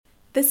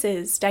This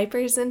is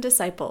Diapers and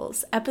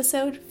Disciples,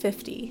 episode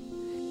 50.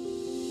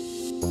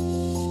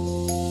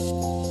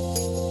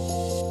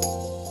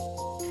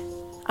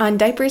 On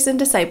Diapers and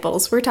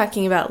Disciples, we're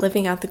talking about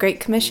living out the Great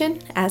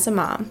Commission as a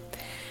mom.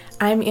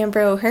 I'm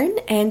Amber O'Hearn,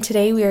 and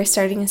today we are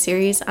starting a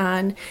series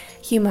on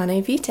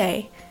Humanae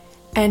Vitae.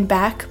 And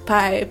back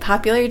by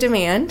popular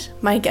demand,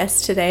 my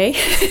guest today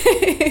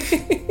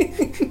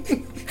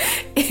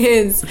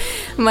is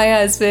my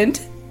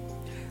husband,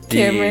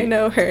 Cameron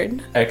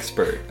O'Hearn.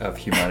 Expert of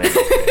Humanae.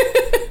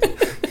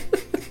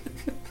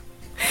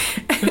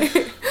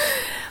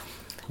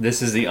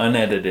 This is the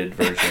unedited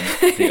version,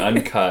 the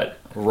uncut,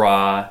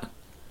 raw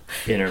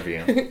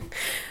interview.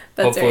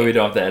 Hopefully we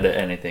don't have to edit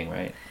anything,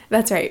 right?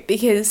 That's right,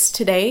 because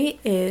today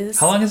is...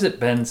 How long has it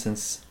been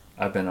since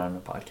I've been on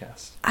the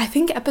podcast? I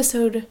think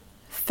episode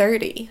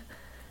 30.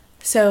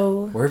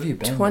 So... Where have you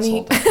been this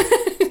whole time?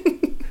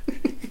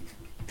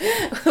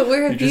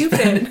 Where have you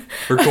been?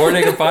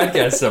 Recording a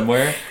podcast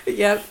somewhere.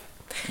 Yep.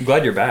 I'm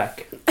glad you're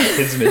back.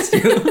 Kids missed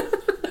you.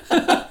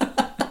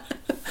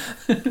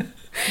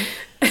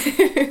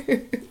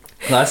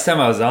 Last time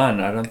I was on,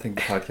 I don't think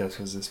the podcast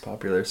was this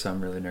popular, so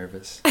I'm really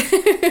nervous.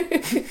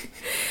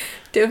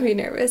 Don't be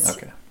nervous.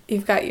 Okay.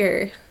 You've got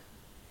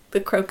the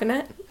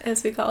croconut,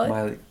 as we call it.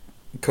 My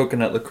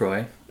coconut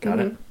LaCroix. Got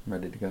it. I'm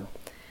ready to go.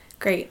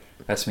 Great.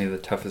 Ask me the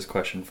toughest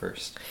question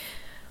first.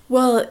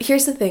 Well,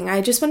 here's the thing.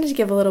 I just wanted to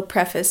give a little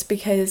preface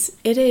because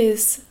it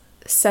is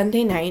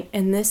Sunday night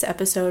and this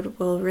episode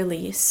will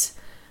release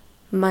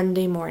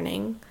Monday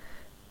morning.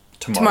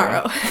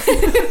 Tomorrow.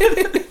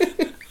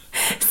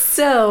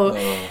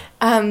 So,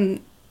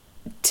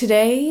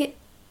 today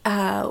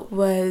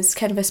was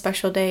kind of a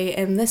special day,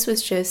 and this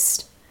was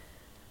just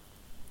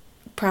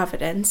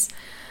providence.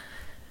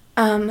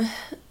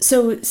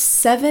 So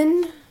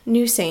 7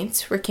 new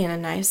saints were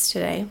canonized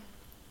today,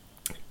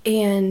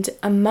 and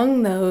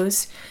among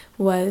those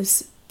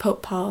was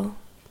Pope Paul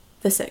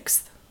VI,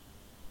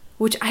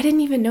 which I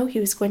didn't even know he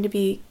was going to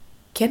be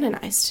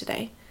canonized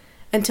today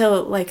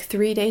until like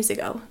 3 days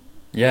ago.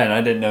 Yeah, and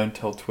I didn't know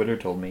until Twitter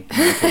told me.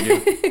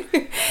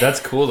 That's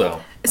cool,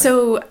 though.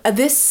 So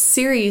this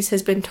series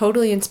has been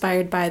totally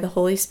inspired by the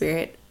Holy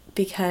Spirit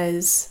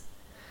because,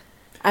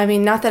 I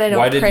mean, not that I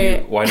don't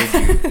pray. Why did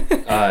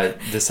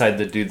you decide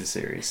to do the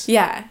series?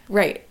 Yeah,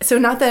 right. So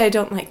not that I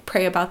don't like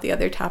pray about the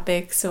other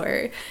topics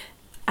or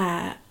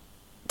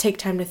take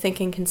time to think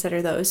and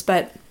consider those,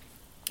 but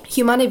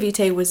Humanae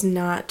Vitae was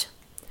not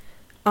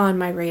on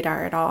my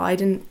radar at all. I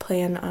didn't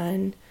plan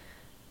on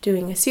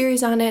doing a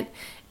series on it.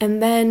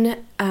 And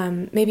then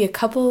maybe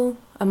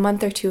a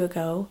month or two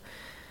ago,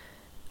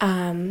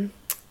 I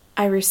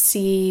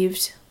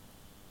received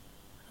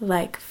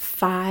like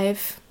 4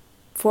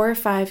 or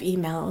 5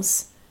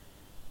 emails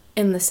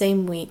in the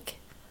same week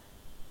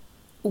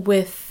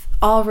with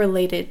all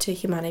related to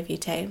Humanae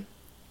Vitae.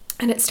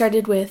 And it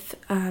started with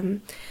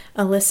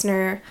a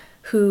listener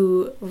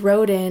who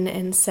wrote in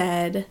and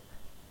said,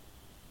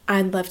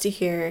 I'd love to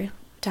hear a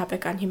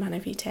topic on Humanae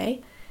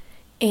Vitae.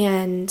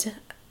 And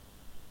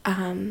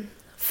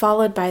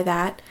followed by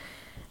that,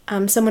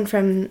 someone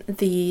from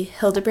the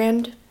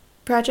Hildebrand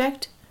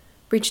Project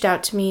reached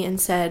out to me and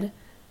said,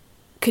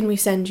 can we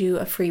send you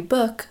a free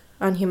book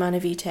on Humanae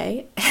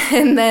Vitae?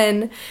 And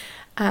then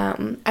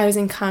I was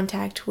in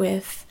contact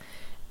with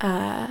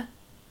a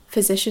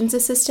physician's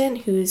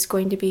assistant who's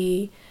going to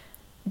be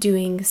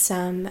doing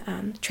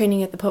some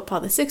training at the Pope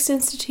Paul VI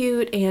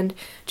Institute, and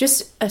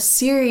just a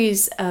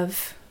series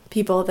of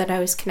people that I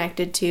was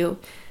connected to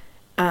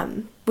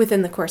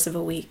within the course of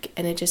a week,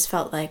 and it just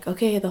felt like,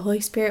 okay, the Holy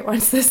Spirit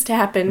wants this to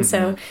happen,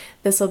 so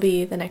this will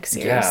be the next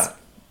series. Yeah,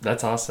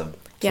 that's awesome.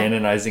 Yeah.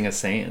 Canonizing a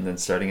saint and then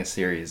starting a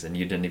series, and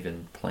you didn't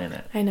even plan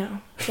it. I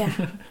know.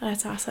 Yeah,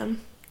 that's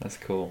awesome. That's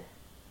cool.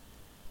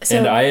 So,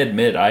 and I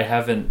admit, I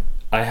haven't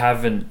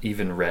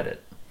even read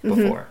it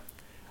before.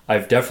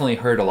 I've definitely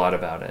heard a lot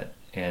about it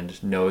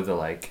and know the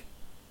like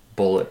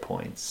bullet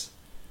points,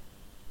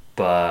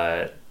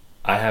 but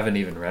I haven't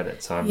even read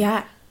it, so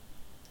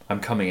I'm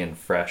coming in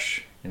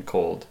fresh and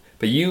cold.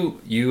 But you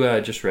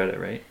just read it,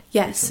 right?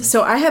 Yes. Recently?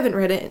 So I haven't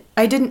read it.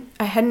 I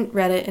hadn't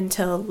read it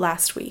until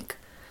last week.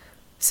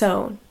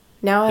 So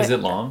now Is it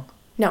long?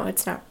 No,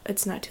 it's not.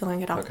 It's not too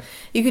long at all. Okay.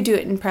 You could do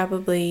it in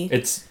probably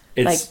it's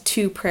like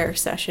 2 prayer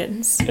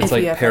sessions. It's if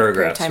like you have,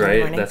 paragraphs, like,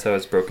 prayer time right? That's how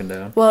it's broken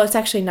down. Well, it's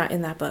actually not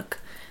in that book.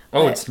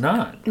 Oh, it's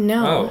not.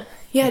 No. Oh,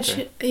 yeah.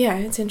 okay.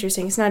 It's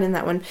interesting. It's not in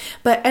that one.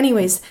 But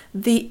anyways,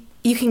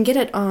 you can get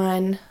it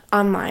online,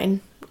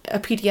 a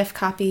PDF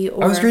copy.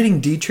 Or I was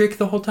reading Dietrich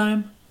the whole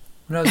time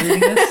when I was reading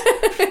this.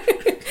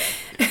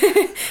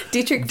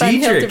 Dietrich von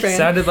Hildebrand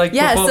sounded like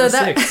Paul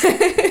VI.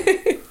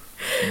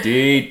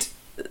 Deet.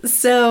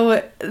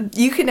 So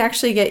you can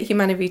actually get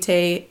Humanae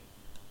Vitae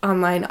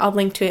online. I'll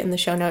link to it in the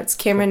show notes.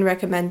 Cameron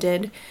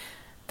recommended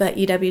the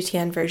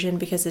EWTN version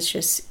because it's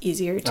just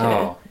easier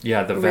to the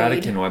read.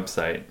 Vatican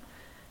website.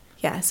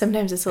 Yeah,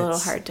 sometimes it's a little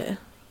hard to...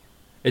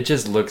 It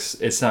just looks...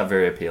 It's not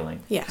very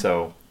appealing. Yeah.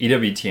 So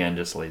EWTN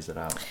just lays it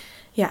out.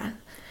 Yeah.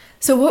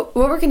 So what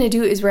we're going to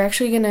do is we're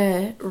actually going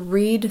to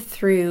read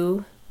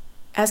through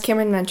as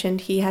Cameron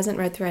mentioned, he hasn't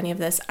read through any of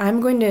this.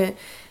 I'm going to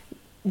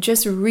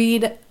just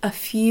read a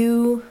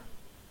few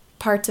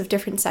parts of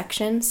different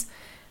sections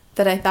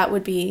that I thought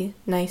would be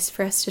nice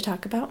for us to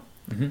talk about.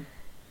 Mm-hmm.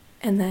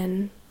 And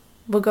then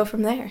we'll go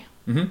from there.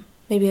 Mm-hmm.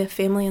 Maybe a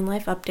family and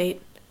life update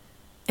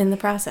in the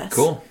process.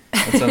 Cool.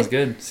 That sounds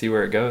good. See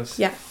where it goes.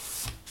 Yeah.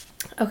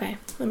 Okay,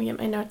 let me get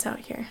my notes out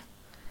here.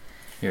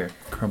 Here,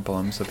 crumple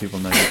them so people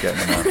know you're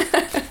getting them out.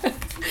 There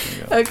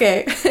you go.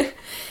 Okay.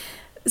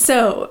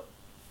 So,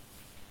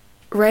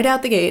 right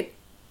out the gate,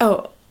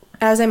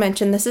 as I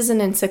mentioned, this is an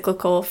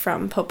encyclical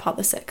from Pope Paul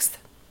VI.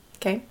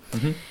 Okay?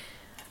 Mm-hmm.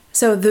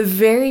 So, the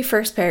very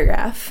first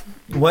paragraph,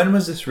 When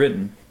was this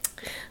written?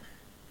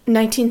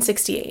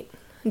 1968,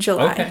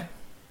 July. Okay.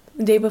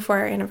 The day before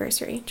our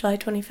anniversary, July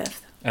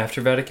 25th.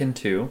 After Vatican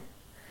II.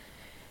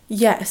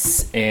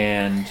 Yes.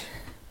 And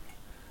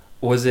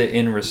was it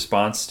in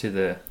response to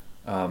the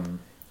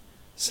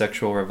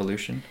sexual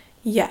revolution?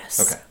 Yes.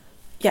 Okay.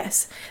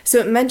 Yes. So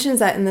it mentions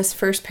that in this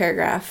first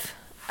paragraph.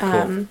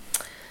 Cool.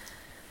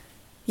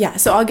 Yeah,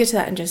 so I'll get to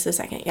that in just a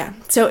second. Yeah.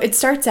 So it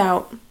starts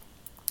out,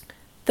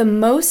 the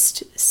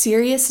most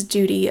serious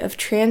duty of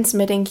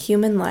transmitting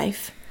human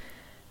life,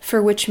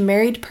 for which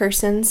married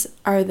persons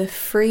are the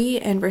free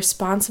and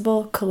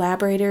responsible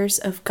collaborators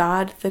of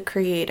God the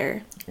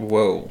Creator.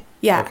 Whoa.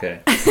 Yeah.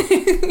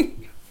 Okay.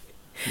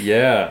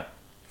 Yeah.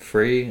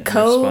 Free and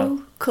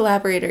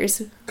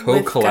Co-collaborators.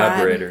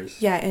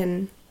 Co-collaborators. Yeah,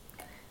 in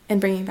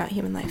bringing about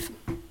human life.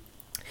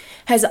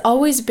 Has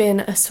always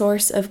been a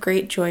source of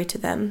great joy to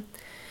them,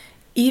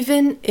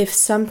 even if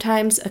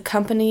sometimes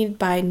accompanied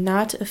by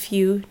not a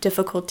few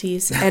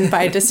difficulties and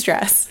by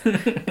distress.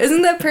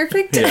 Isn't that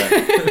perfect?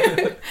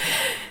 Yeah.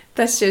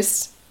 That's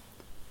just,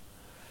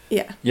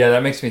 yeah. Yeah,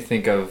 that makes me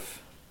think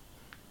of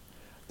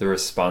the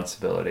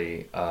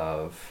responsibility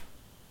of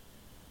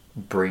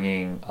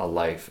bringing a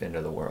life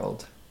into the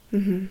world.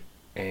 Mm-hmm.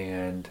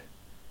 And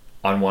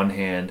on one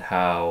hand,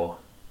 how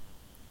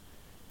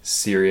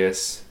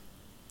serious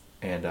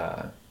and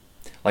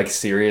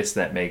serious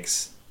that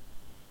makes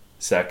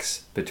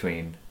sex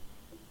between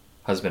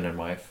husband and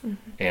wife,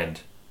 mm-hmm.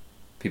 and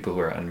people who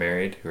are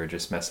unmarried who are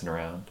just messing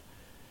around,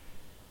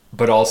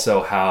 but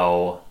also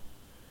how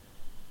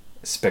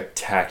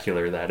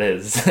spectacular that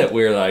is that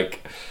we're like,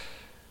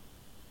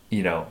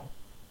 you know,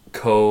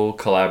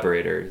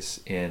 co-collaborators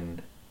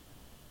in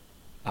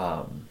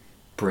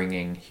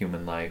bringing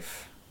human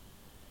life,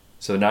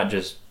 so not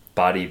just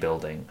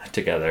bodybuilding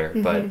together,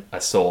 mm-hmm. but a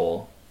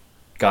soul.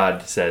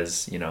 God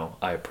says, you know,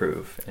 I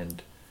approve,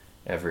 and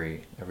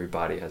every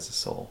body has a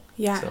soul.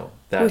 Yeah. So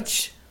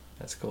that's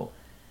cool.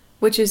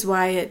 Which is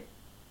why it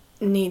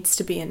needs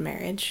to be in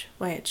marriage,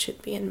 why it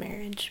should be in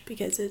marriage,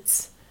 because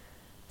it's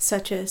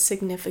such a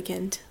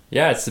significant...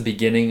 Yeah, it's the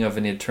beginning of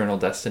an eternal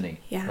destiny,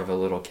 yeah. of a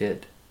little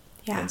kid.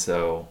 Yeah. And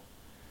so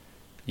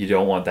you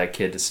don't want that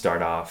kid to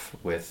start off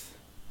with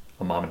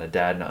a mom and a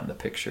dad not in the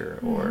picture,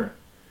 mm-hmm.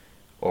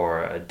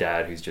 or a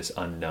dad who's just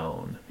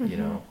unknown, mm-hmm. you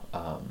know,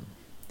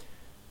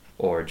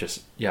 or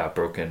just,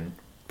 broken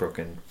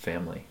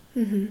family.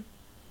 Mm-hmm.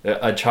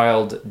 A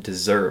child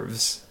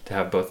deserves to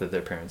have both of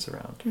their parents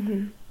around.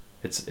 Mm-hmm.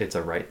 It's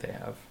a right they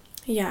have.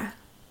 Yeah.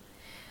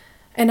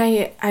 And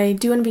I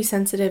do want to be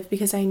sensitive,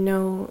 because I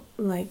know,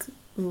 like,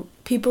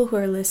 people who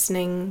are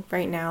listening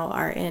right now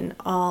are in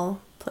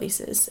all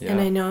places. Yeah.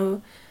 And I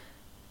know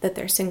that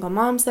there are single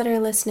moms that are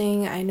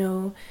listening. I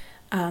know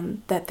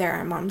that there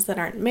are moms that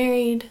aren't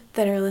married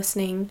that are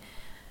listening.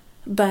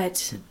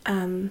 But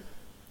I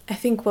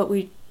think what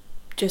we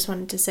just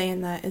wanted to say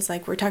in that is,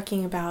 like, we're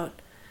talking about,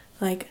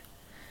 like,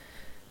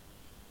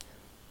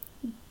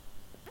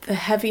 the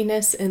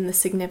heaviness and the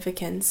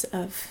significance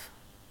of...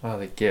 Oh,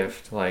 the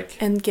gift,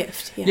 like... And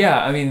gift, yeah.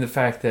 Yeah, I mean, the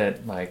fact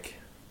that, like,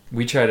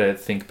 we try to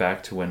think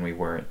back to when we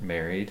weren't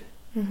married,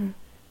 mm-hmm.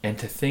 and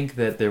to think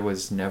that there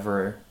was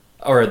never...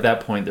 Or at that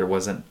point, there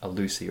wasn't a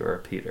Lucy or a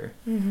Peter.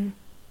 Mm-hmm.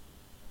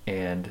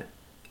 And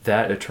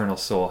that eternal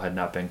soul had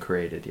not been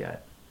created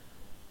yet.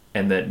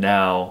 And that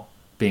now,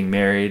 being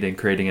married and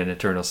creating an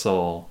eternal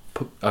soul,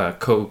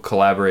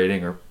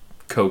 co-collaborating or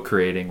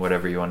co-creating,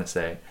 whatever you want to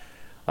say,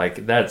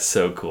 like, that's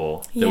so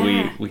cool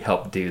that we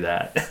helped do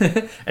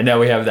that. And now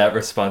we have that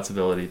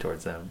responsibility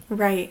towards them.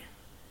 Right.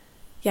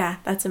 Yeah,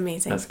 that's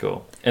amazing. That's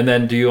cool. And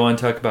then, do you want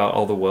to talk about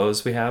all the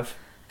woes we have?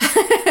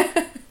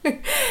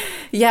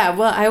 Yeah,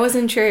 well, I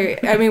wasn't sure.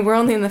 I mean, we're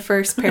only in the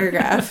first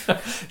paragraph.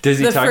 Does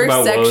he talk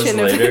about woes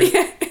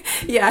later?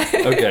 Yeah.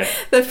 Okay.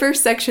 The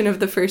first section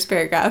of the first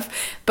paragraph.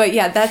 But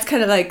yeah, that's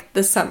kind of like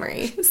the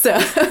summary. So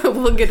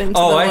we'll get into the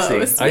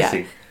woes. I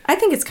see. I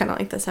think it's kind of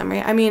like the summary.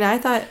 I mean, I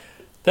thought...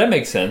 That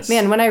makes sense.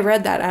 Man, when I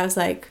read that, I was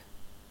like,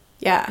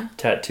 yeah.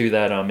 Tattoo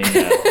that on me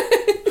now.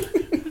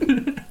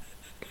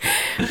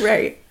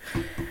 Right.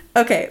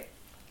 Okay.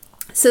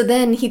 So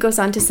then he goes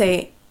on to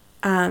say...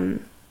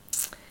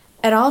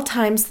 At all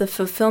times, the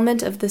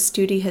fulfillment of this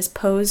duty has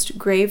posed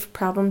grave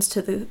problems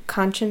to the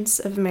conscience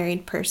of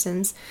married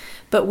persons,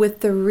 but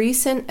with the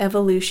recent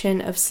evolution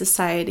of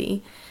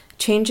society,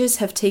 changes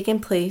have taken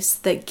place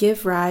that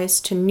give rise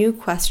to new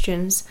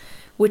questions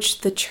which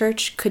the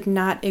Church could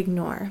not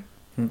ignore.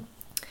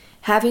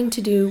 having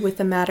to do with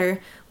the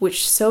matter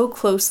which so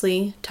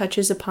closely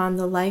touches upon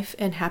the life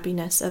and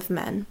happiness of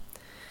men.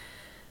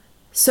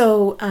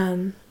 So,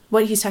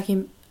 what he's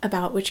talking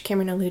about, which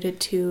Cameron alluded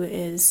to,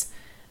 is,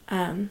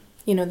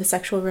 the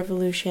sexual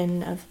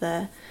revolution of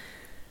the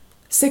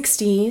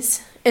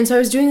 60s. And so I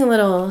was doing a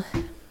little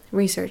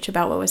research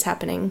about what was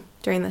happening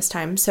during this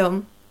time.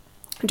 So,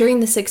 during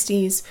the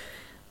 60s,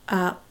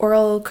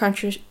 oral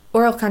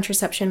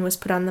contraception was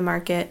put on the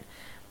market,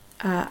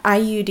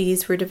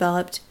 IUDs were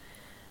developed,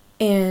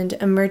 and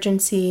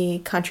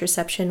emergency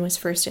contraception was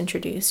first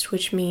introduced,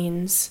 which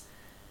means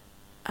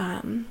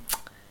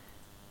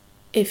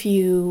if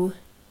you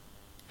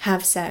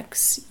have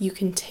sex, you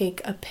can take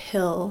a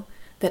pill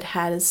that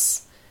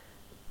has,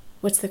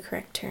 what's the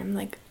correct term?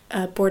 Like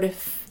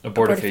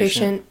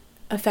abortifacient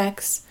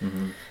effects.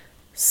 Mm-hmm.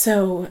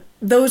 So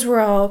those were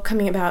all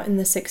coming about in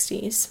the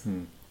 60s.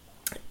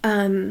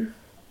 And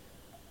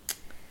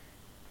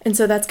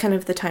so that's kind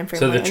of the time frame.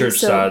 So the church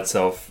saw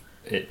itself,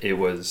 it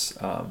was,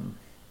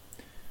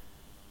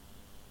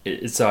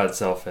 it saw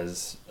itself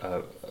as,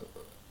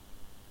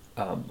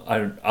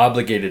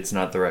 obligated is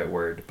not the right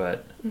word,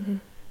 but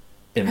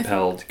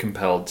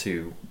compelled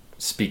to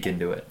speak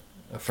into it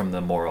from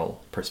the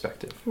moral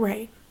perspective.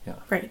 Right. Yeah.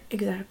 Right.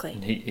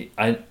 Exactly.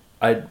 And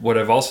what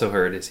I've also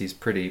heard is he's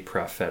pretty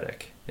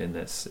prophetic in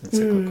this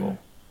encyclical.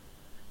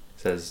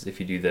 Says if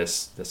you do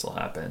this, this will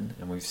happen,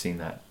 and we've seen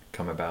that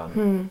come about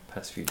in the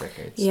past few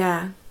decades.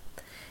 Yeah.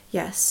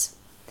 Yes.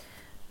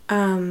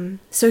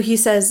 So he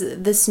says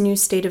this new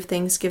state of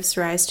things gives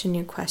rise to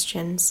new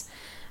questions,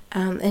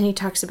 and he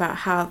talks about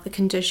how the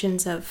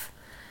conditions of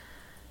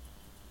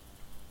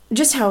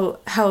just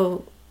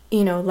how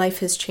life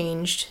has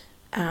changed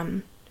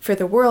for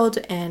the world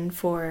and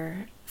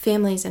for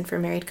families and for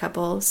married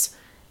couples,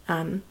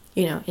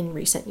 in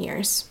recent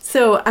years.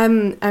 So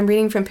I'm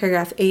reading from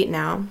paragraph 8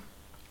 now,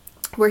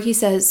 where he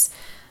says,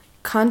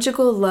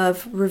 conjugal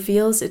love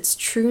reveals its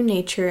true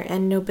nature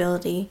and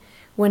nobility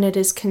when it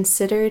is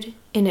considered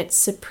in its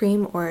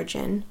supreme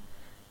origin.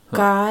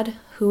 God,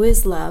 who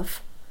is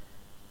love,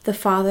 the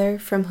Father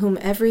from whom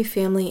every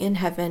family in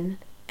heaven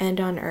and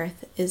on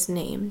earth is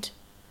named.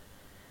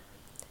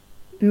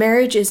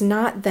 Marriage is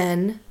not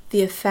then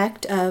the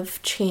effect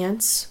of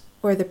chance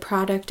or the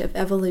product of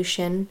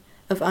evolution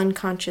of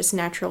unconscious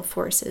natural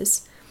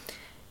forces.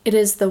 It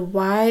is the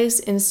wise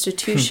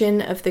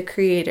institution of the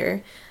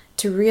Creator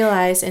to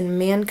realize in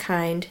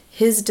mankind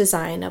his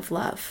design of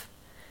love.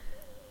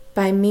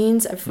 By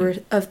means of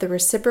the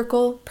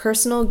reciprocal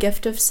personal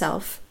gift of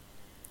self,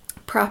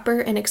 proper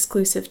and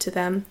exclusive to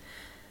them,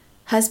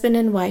 husband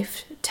and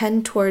wife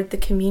tend toward the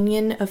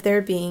communion of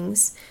their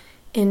beings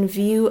in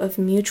view of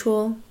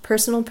mutual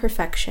personal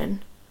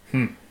perfection,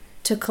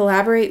 to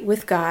collaborate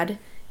with God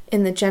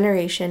in the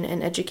generation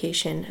and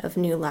education of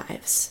new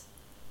lives.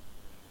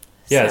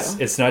 Yes,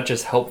 it's not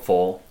just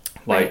helpful.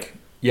 Like,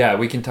 right.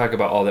 We can talk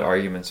about all the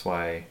arguments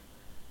why,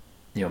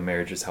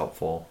 marriage is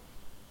helpful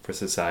for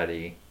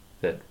society,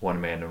 that one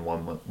man and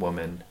one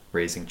woman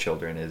raising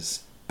children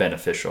is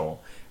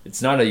beneficial.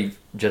 It's not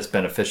just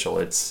beneficial,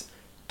 it's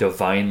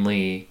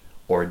divinely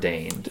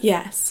ordained.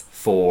 Yes.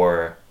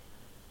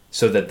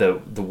 So that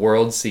the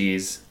world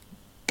sees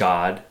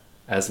God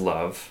as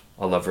love,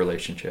 a love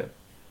relationship,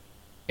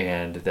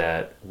 and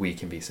that we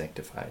can be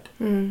sanctified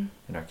and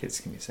our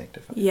kids can be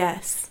sanctified.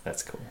 Yes.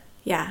 That's cool.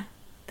 Yeah,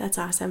 that's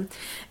awesome.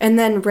 And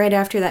then right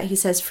after that, he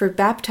says, for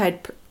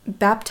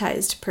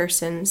baptized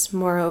persons,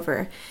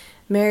 moreover,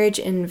 marriage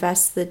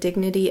invests the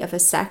dignity of a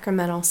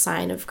sacramental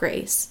sign of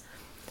grace,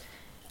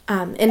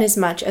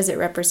 inasmuch as it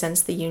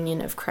represents the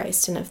union of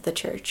Christ and of the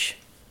church.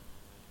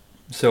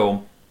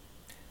 So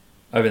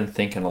I've been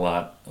thinking a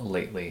lot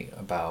lately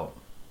about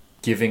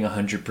giving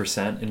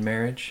 100% in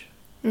marriage.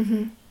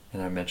 Mm-hmm.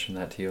 And I mentioned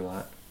that to you a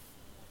lot.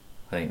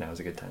 I think now is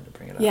a good time to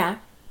bring it up. Yeah.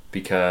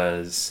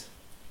 Because,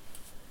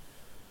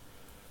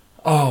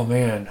 oh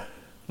man,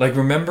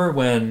 remember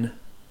when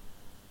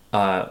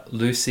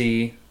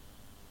Lucy,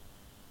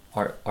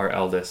 our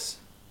eldest,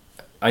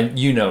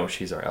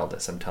 she's our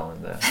eldest. I'm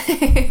telling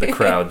the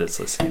crowd that's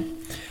listening.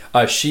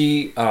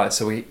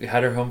 So we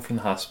had her home from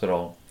the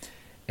hospital,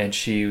 and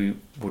she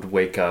would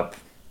wake up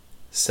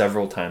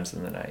several times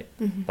in the night,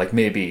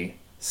 maybe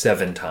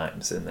 7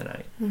 times in the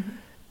night. Mm-hmm.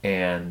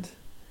 And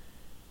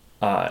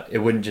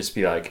it wouldn't just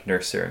be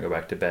nurse her and go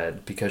back to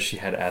bed, because she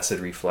had acid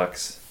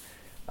reflux.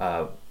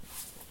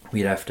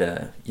 We'd have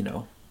to,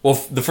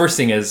 the first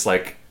thing is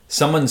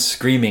someone's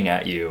screaming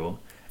at you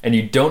and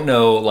you don't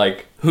know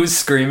who's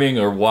screaming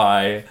or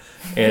why,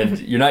 and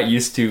you're not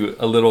used to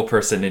a little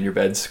person in your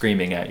bed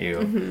screaming at you.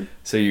 Mm-hmm.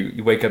 So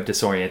you wake up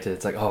disoriented.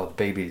 It's oh, the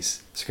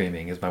baby's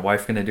screaming. Is my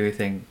wife going to do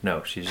anything?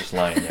 No, she's just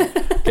lying there.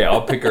 Okay,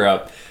 I'll pick her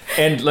up.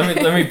 And let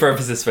me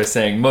preface this by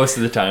saying most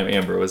of the time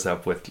Amber was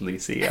up with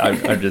Lucy.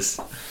 I'm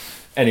just,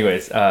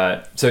 anyways.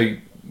 So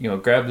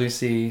grab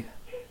Lucy,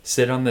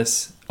 sit on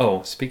this.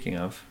 Oh, speaking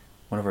of,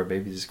 one of our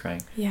babies is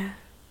crying. Yeah.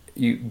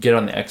 You get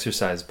on the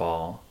exercise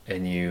ball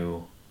and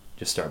you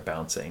just start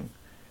bouncing,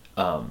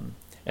 and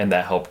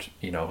that helped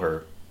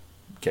her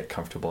get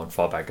comfortable and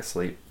fall back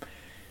asleep.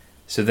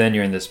 So then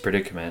you're in this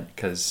predicament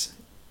because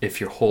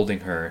if you're holding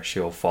her,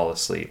 she'll fall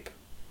asleep.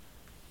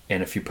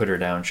 And if you put her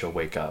down, she'll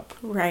wake up.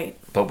 Right.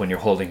 But when you're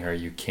holding her,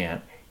 you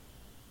can't.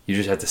 You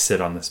just have to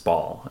sit on this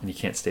ball, and you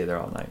can't stay there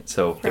all night.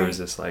 So there was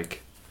this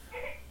like...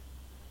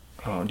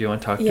 Oh, do you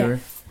want to talk to her?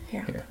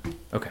 Here.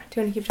 Okay. Do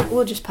you want to keep talking?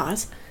 We'll just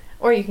pause.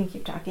 Or you can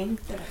keep talking.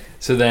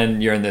 So then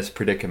you're in this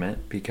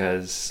predicament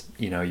because,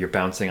 you're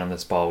bouncing on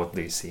this ball with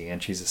Lucy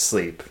and she's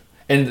asleep.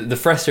 And the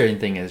frustrating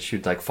thing is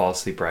she'd like fall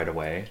asleep right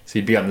away. So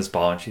you'd be on this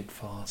ball and she'd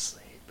fall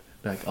asleep.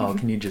 Like, oh,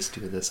 can you just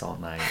do this all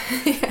night?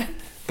 Yeah.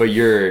 But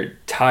you're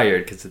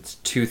tired because it's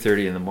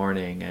 2:30 in the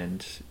morning and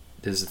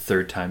this is the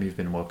third time you've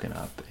been woken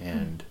up.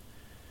 And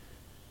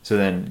so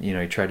then,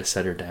 you try to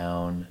set her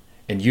down.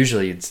 And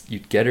usually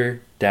you'd get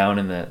her down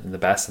in the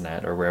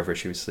bassinet or wherever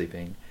she was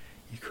sleeping.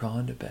 You'd crawl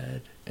into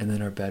bed. And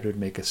then our bed would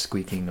make a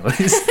squeaking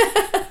noise.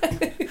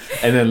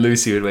 And then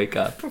Lucy would wake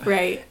up.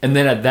 Right. And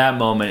then at that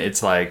moment,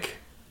 it's like,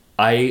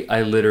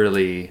 I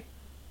literally,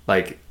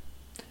 like,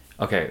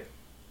 okay,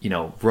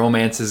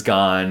 romance is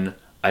gone.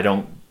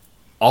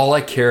 All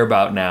I care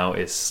about now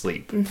is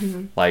sleep.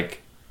 Mm-hmm.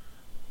 Like,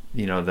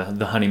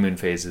 the honeymoon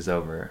phase is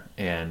over.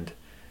 And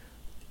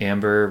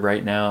Amber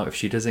right now, if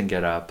she doesn't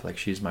get up, like,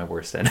 she's my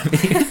worst enemy.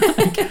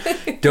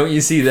 Like, don't you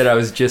see that I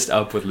was just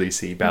up with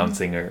Lucy,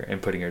 bouncing her and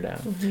putting her down?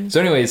 Mm-hmm.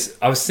 So anyways,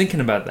 I was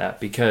thinking about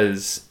that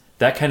because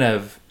that kind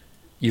of,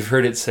 you've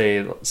heard it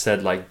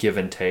said like give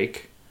and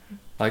take.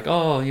 Like,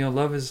 oh,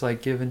 love is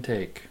like give and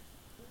take.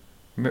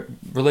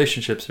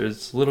 Relationships,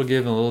 there's a little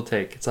give and a little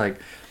take. It's like,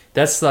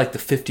 that's like the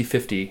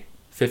 50-50.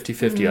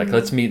 Mm-hmm. Like,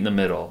 let's meet in the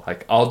middle.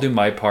 Like, I'll do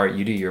my part,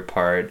 you do your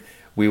part,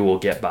 we will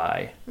get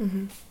by.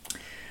 Mm-hmm.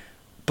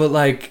 But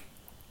like,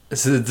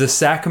 so the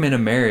sacrament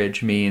of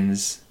marriage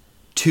means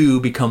two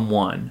become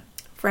one.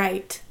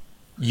 Right.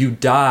 You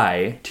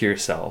die to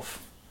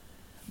yourself.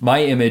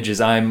 My image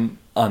is I'm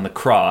on the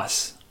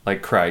cross,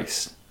 like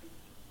Christ,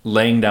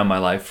 laying down my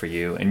life for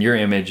you. And your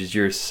image is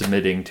you're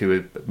submitting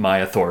to my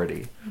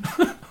authority,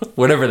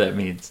 whatever that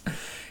means.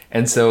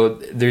 And so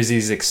there's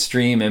these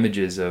extreme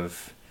images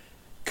of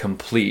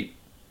complete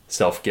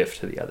self-gift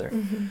to the other.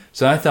 Mm-hmm.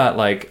 So I thought,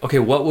 like, okay,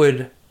 what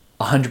would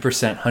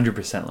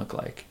 100% look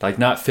like? Like,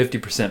 not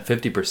 50%,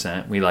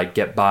 50%. We like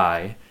get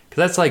by.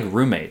 Because that's like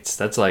roommates.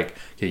 That's like,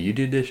 okay, you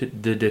do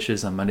the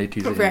dishes on Monday,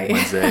 Tuesday, right.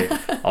 Wednesday.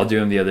 I'll do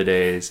them the other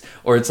days.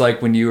 Or it's like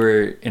when you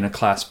were in a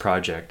class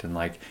project and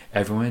like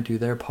everyone would do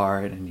their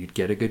part and you'd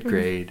get a good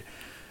grade.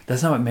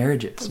 That's not what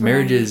marriage is. Right.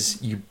 Marriage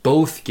is you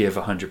both give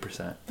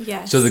 100%.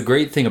 Yes. So the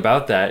great thing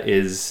about that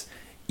is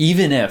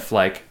even if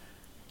like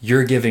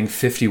you're giving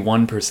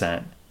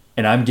 51%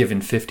 and I'm giving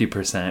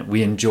 50%,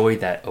 we enjoy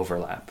that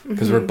overlap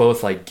because we're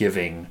both like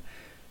giving.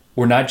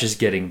 We're not just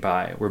getting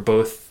by. We're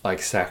both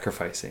like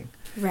sacrificing.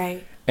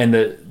 Right. And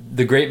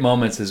the great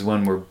moments is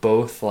when we're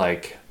both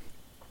like,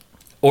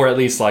 or at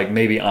least like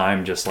maybe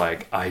I'm just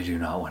like, I do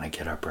not want to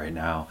get up right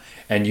now.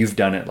 And you've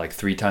done it like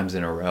 3 times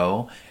in a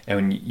row. And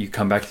when you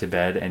come back to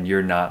bed and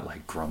you're not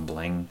like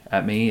grumbling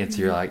at me, it's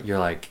you're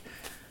like,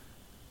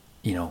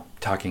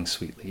 talking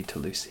sweetly to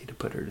Lucy to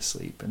put her to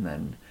sleep. And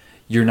then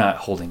you're not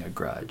holding a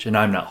grudge and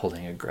I'm not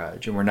holding a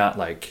grudge. And we're not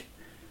like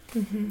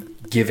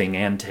giving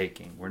and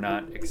taking. We're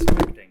not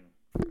expecting.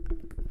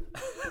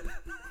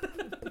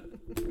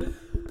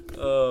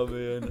 Oh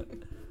man,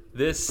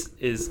 this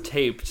is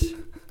taped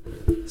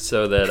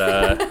so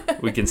that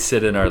we can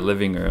sit in our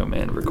living room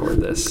and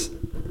record this.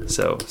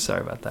 So sorry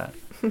about that.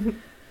 But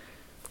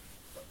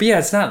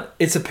yeah,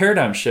 it's a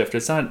paradigm shift.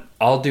 It's not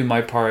I'll do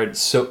my part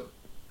so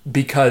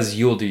because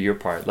you'll do your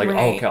part. Like,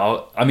 right.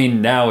 Okay,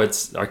 now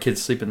it's our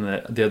kids sleep in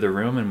the other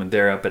room, and when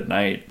they're up at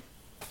night,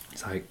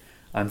 it's like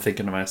I'm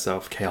thinking to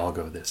myself, okay, I'll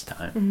go this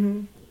time.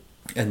 Mm-hmm.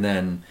 And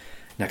then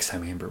next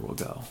time Amber will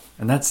go.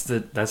 And that's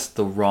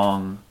the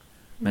wrong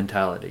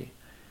mentality.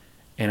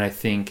 And I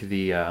think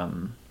the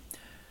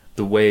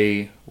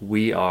way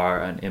we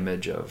are an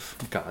image of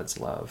God's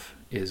love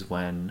is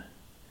when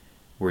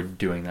we're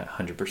doing that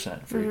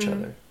 100% for each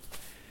other.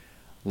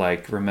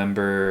 Like,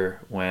 remember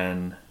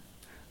when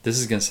this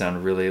is gonna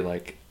sound really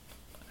like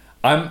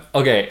I'm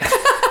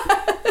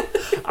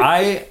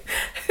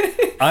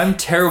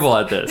terrible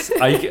at this.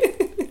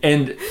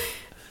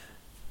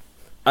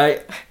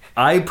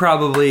 I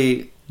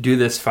probably do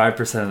this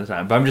 5% of the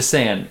time, but I'm just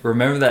saying,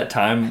 remember that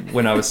time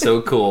when I was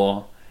so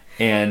cool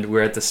and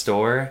we're at the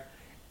store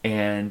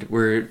and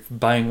we're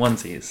buying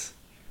onesies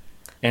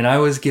and I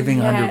was giving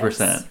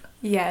 100%.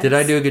 Yes. Did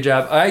I do a good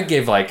job? I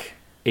gave like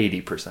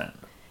 80%.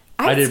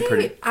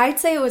 I'd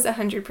say it was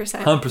 100%.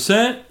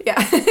 100%?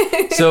 Yeah.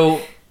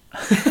 So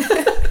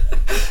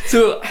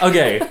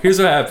okay, here's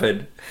what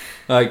happened.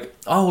 Like,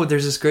 oh,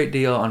 there's this great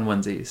deal on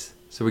onesies.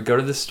 So we go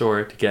to the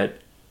store to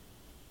get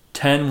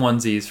 10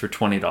 onesies for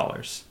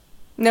 $20.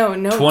 No.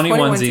 20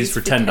 onesies for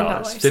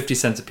 $10. 50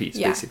 cents a piece,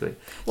 basically.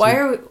 Why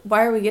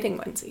are we getting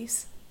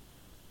onesies?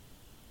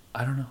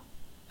 I don't know.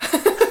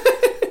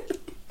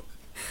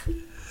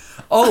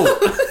 Oh.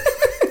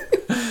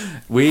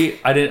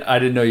 I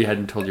didn't know you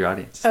hadn't told your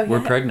audience. Oh, yeah. We're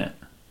pregnant.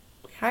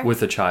 We are.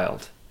 With a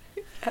child.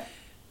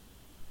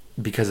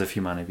 Because of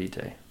Humana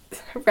Vitae.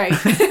 Right.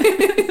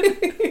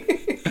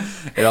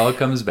 It all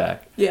comes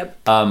back. Yep.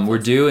 We're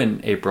due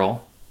in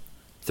April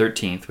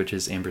 13th, which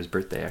is Amber's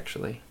birthday,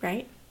 actually.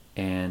 Right.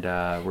 And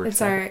we're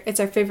it's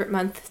our favorite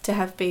month to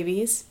have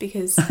babies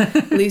because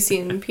Lucy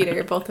and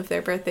Peter, both of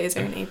their birthdays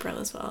are in April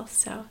as well.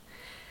 So,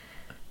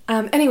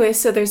 anyway,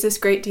 so there's this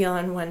great deal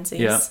on onesies.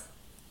 Yeah.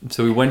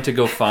 So we went to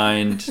go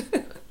find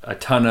a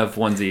ton of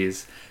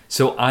onesies.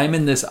 So I'm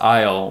in this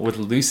aisle with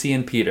Lucy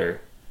and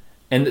Peter,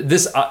 and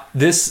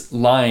this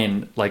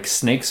line like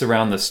snakes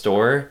around the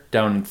store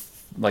down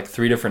like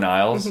 3 different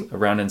aisles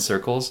around in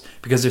circles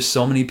because there's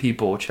so many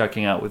people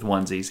checking out with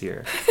onesies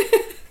here.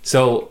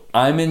 So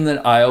I'm in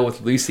the aisle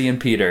with Lucy and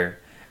Peter,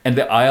 and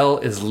the aisle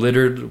is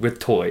littered with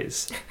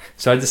toys.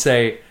 So I had to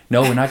say,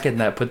 no, we're not getting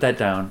that. Put that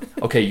down.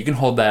 Okay, you can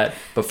hold that,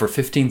 but for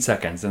 15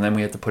 seconds, and then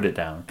we have to put it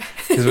down.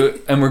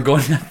 And we're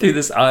going through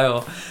this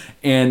aisle,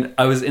 and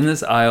I was in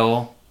this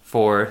aisle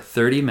for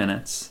 30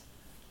 minutes.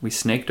 We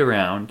snaked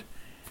around,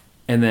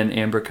 and then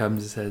Amber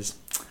comes and says,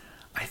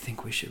 I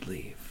think we should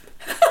leave.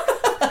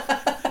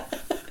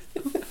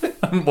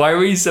 Why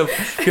were you so...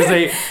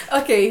 Because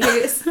Okay,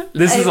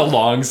 this is a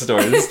long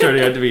story. This is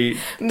turning out to be...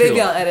 Maybe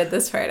I'll edit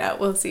this part out.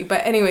 We'll see.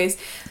 But anyways,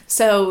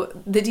 so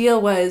the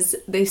deal was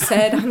they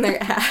said on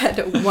their ad,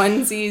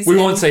 onesies... We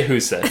won't say who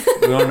said.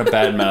 We don't want to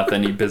badmouth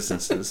any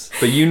businesses.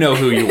 But you know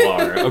who you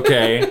are,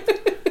 okay?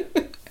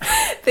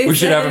 We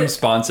should have them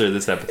sponsor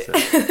this episode.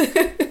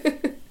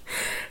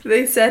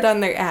 They said on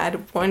their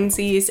ad,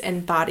 onesies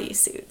and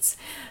bodysuits.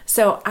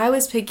 So I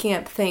was picking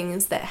up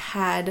things that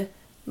had,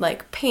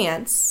 like,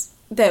 pants...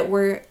 that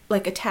were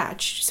like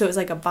attached, so it was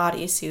like a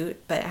bodysuit,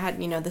 but it had,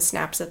 the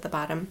snaps at the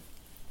bottom.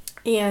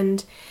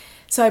 And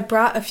so I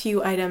brought a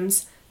few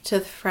items to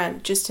the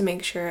front just to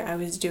make sure I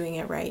was doing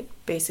it right,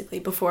 basically,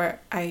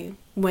 before I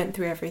went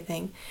through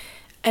everything.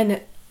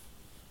 And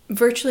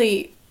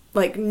virtually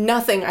like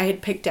nothing I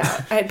had picked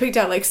out. I had picked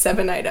out like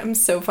 7 items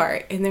so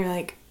far, and they're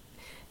like,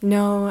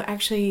 no,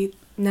 actually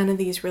none of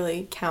these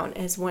really count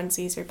as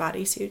onesies or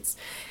bodysuits.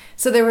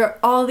 So there were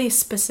all these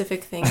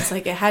specific things.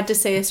 Like, it had to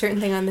say a certain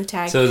thing on the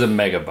tag. So it was a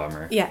mega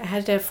bummer. Yeah, it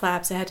had to have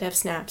flaps. It had to have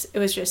snaps. It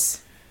was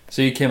just...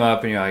 So you came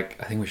up and you're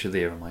like, I think we should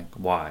leave. I'm like,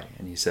 why?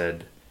 And you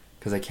said,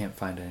 because I can't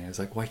find any. I was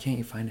like, why can't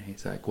you find any?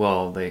 He's like,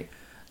 well, they're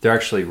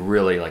actually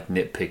really, like,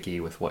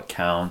 nitpicky with what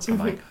counts. I'm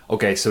like,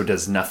 okay, so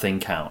does nothing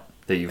count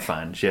that you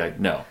find? She's like,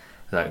 no. I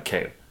was like,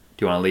 okay,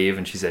 do you want to leave?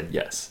 And she said,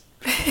 yes.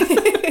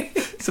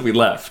 So we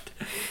left.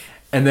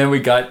 And then we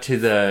got to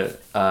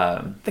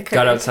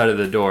got outside of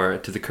the door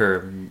to the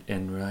curb,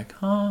 and we're like,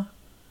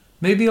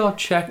 maybe I'll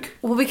check.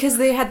 Well, because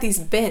they had these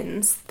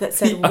bins that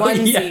said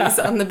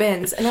onesies on the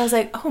bins. And I was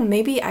like,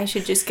 maybe I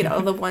should just get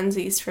all the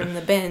onesies from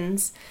the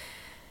bins.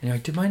 And you're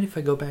like, do you mind if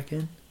I go back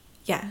in?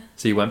 Yeah.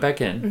 So you went back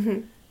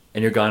in,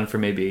 and you're gone for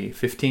maybe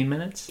 15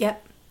 minutes?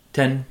 Yep.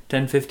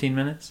 15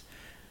 minutes?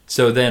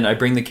 So then I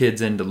bring the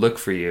kids in to look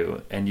for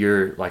you, and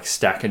you're, like,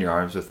 stacking your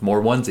arms with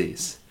more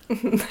onesies.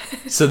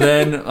 So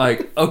then,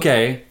 like,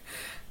 okay.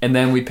 And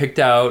then we picked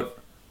out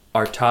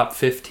our top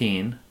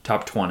 15,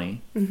 top 20.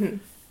 Mm-hmm.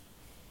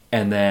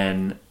 And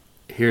then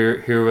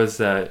here was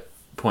the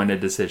point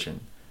of decision.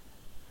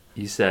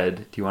 You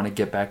said, do you want to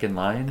get back in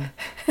line?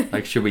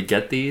 Like, should we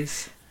get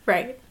these?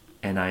 Right.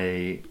 And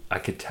I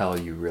could tell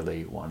you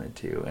really wanted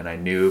to. And I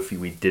knew if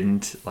we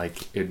didn't,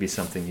 like, it would be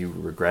something you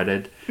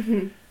regretted.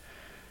 Mm-hmm.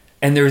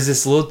 And there was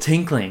this little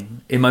tinkling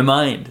in my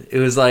mind. It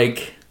was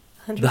like...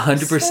 100%. The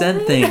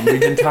 100% thing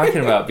we've been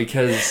talking about,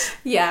 because...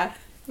 Yeah.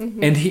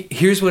 Mm-hmm. And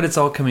here's what it's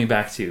all coming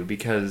back to,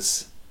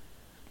 because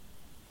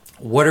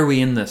what are we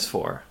in this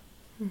for?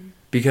 Mm-hmm.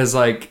 Because,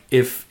 like,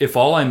 if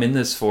all I'm in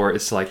this for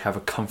is to, like, have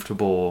a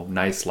comfortable,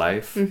 nice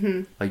life,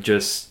 like,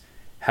 just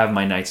have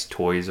my nice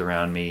toys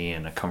around me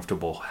and a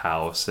comfortable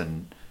house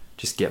and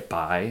just get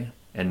by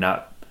and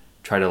not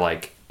try to,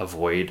 like,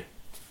 avoid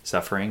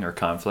suffering or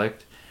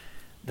conflict,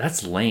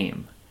 that's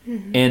lame.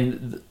 Mm-hmm.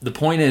 And the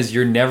point is,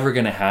 you're never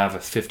going to have a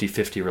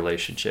 50-50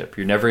 relationship.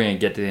 You're never going to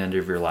get to the end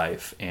of your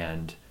life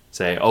and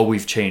say, oh,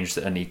 we've changed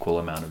an equal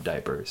amount of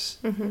diapers.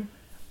 Mm-hmm.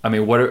 I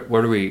mean, what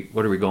are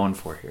we going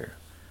for here?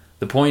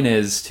 The point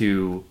is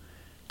to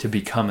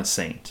become a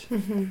saint.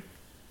 Mm-hmm.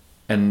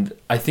 And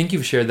I think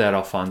you've shared that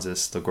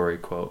Alphonsus Liguori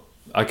quote.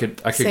 I could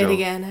say it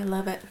again. I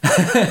love it.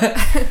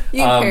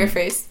 You can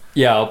paraphrase.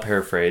 Yeah, I'll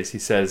paraphrase. He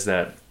says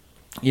that,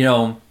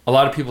 a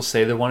lot of people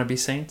say they want to be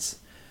saints,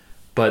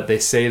 but they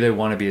say they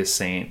want to be a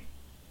saint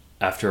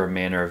after a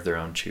manner of their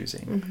own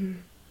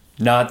choosing.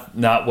 Mm-hmm.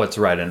 Not what's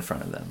right in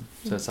front of them.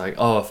 So it's like,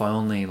 oh, if I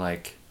only,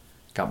 like,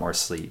 got more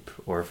sleep,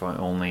 or if I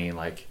only,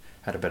 like,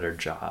 had a better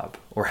job,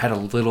 or had a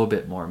little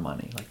bit more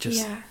money, like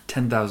just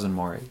 10,000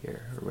 more a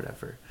year or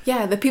whatever.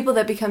 Yeah, the people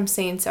that become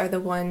saints are the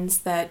ones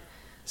that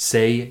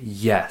say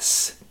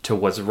yes to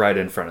what's right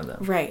in front of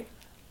them. Right.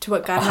 To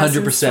what God has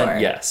in store.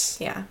 100% yes.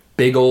 Yeah.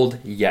 Big old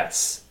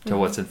yes to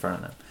what's in front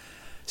of them.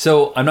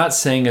 So I'm not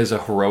saying as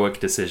a heroic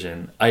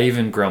decision. I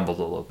even grumbled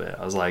a little bit.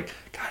 I was like,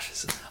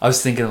 gosh, I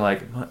was thinking,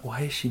 like,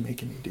 why is she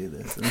making me do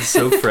this? And it's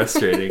so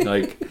frustrating.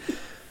 Like,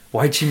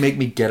 why'd she make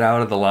me get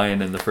out of the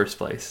line in the first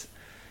place?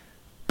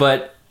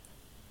 But,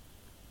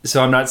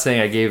 so I'm not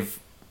saying I gave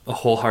a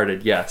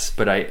wholehearted yes,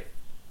 but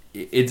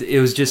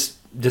it was just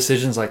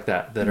decisions like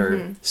that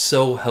are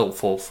so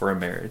helpful for a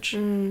marriage.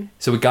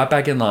 So we got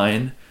back in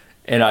line,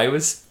 and I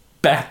was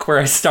back where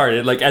I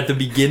started, like at the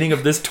beginning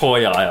of this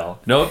toy aisle.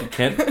 Nope,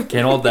 can't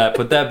hold that.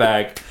 Put that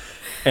back.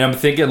 And I'm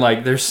thinking,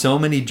 like, there's so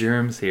many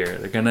germs here.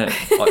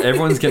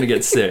 Everyone's gonna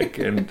get sick,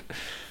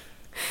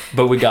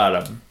 but we got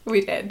them.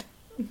 We did.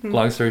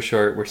 Long story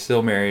short, we're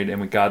still married, and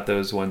we got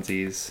those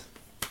onesies.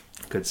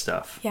 Good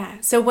stuff. Yeah.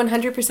 So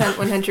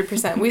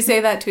 100%. We say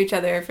that to each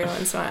other every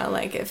once in a while.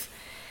 Like if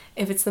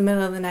it's the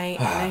middle of the night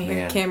and I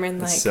hear Cameron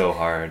like so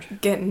hard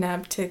getting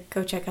up to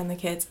go check on the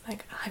kids, I'm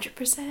like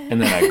 100%. And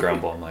then I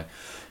grumble. I'm like,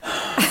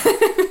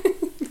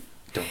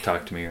 don't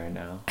talk to me right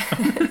now.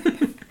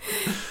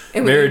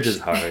 Marriage is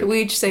hard.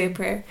 We each say a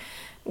prayer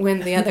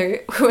when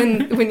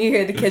when you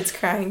hear the kids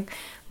crying,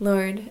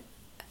 Lord,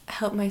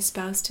 help my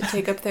spouse to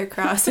take up their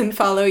cross and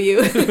follow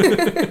you.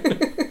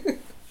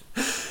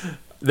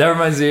 That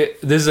reminds me,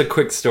 this is a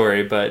quick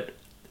story, but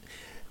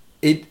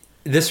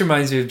this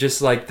reminds me of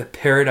just like the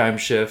paradigm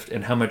shift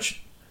and how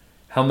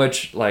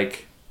much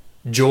like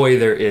joy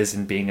there is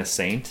in being a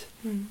saint.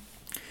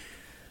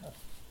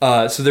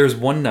 So there was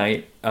one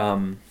night,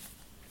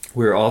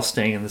 we were all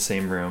staying in the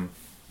same room,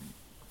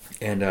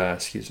 and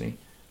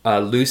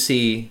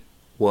Lucy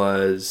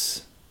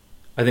was,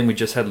 I think we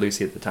just had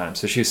Lucy at the time,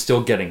 so she was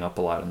still getting up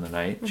a lot in the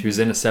night. She was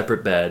in a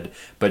separate bed,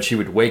 but she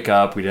would wake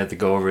up, we'd have to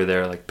go over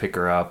there, like pick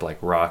her up, like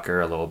rock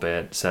her a little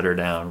bit, set her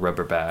down, rub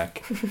her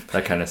back,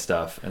 that kind of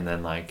stuff, and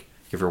then like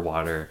give her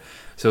water.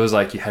 So it was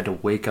like you had to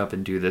wake up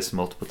and do this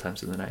multiple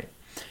times in the night.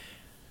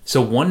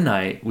 So one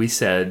night we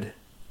said,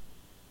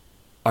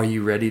 are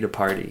you ready to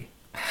party?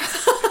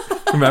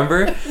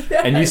 Remember?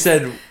 Yes. And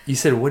you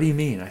said, what do you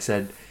mean? I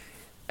said,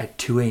 at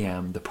 2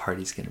 a.m. the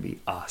party's going to be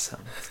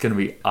awesome. It's going to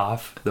be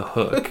off the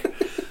hook.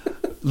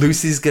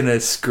 Lucy's going to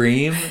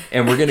scream,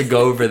 and we're going to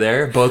go over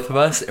there, both of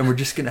us, and we're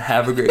just going to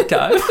have a great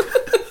time.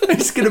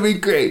 It's going to be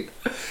great.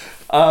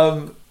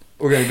 We're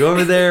going to go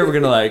over there. We're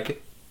going to,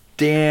 like,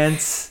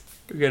 dance.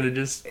 We're going to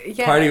just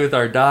party with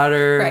our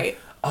daughter. Right.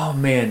 Oh,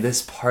 man,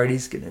 this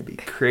party's going to be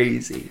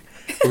crazy.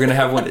 We're going to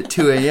have one at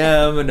 2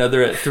 a.m.,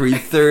 another at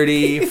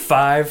 3:30,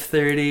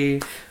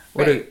 5:30.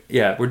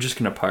 We're just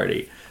going to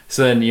party.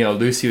 So then,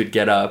 Lucy would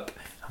get up.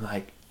 I'm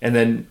like, and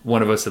then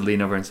one of us would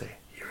lean over and say,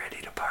 you ready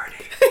to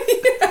party?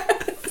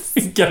 Yes.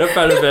 Get up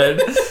out of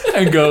bed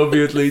and go be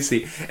with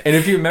Lucy. And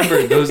if you remember,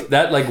 it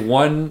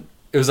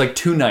was like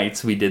 2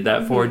 nights we did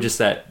that for, just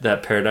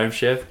that paradigm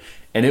shift.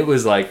 And it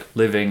was like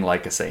living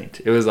like a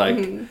saint. It was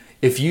like,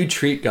 if you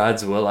treat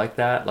God's will like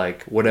that,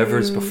 like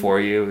whatever's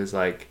before you is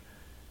like,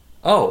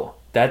 oh,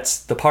 that's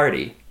the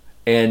party.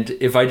 And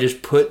if I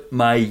just put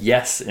my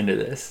yes into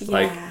this,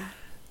 like,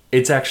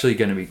 it's actually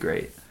going to be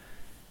great.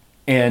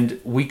 And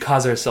we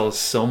cause ourselves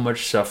so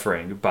much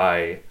suffering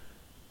by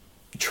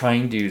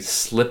trying to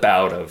slip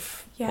out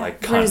of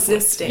like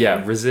conflict.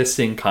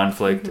 Resisting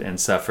conflict and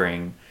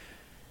suffering.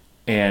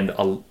 And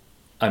a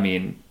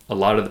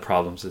lot of the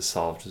problems is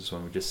solved is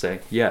when we just say,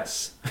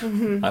 yes,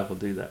 I will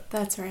do that.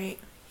 That's right.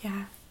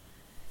 Yeah.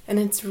 And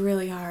it's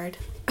really hard.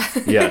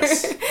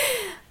 Yes.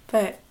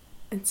 But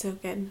it's so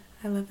good.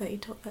 I love that you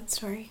told that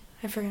story.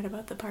 I forgot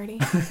about the party.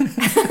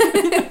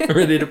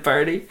 Ready to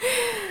party?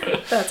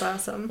 That's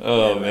awesome.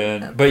 Oh,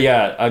 man. But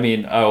yeah,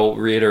 I'll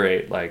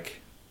reiterate,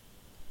 like,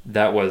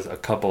 that was a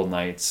couple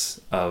nights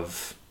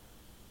of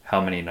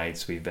how many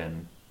nights we've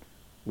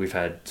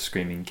had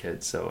screaming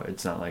kids. So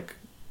it's not like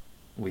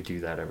we do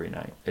that every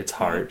night. It's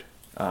hard.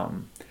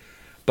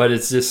 But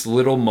it's just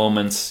little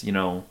moments,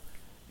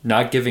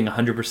 not giving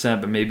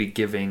 100%, but maybe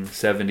giving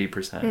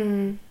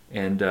 70%.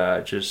 And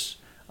just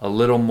a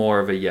little more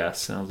of a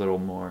yes and a little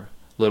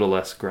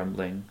less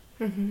grumbling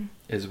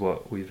is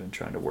what we've been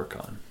trying to work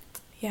on.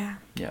 Yeah.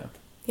 Yeah.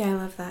 Yeah, I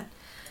love that.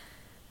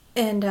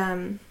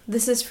 And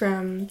this is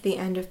from the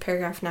end of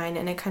paragraph 9,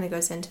 and it kind of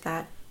goes into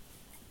that.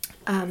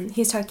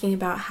 He's talking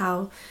about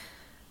how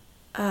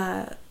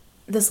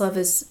this love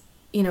is,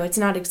 it's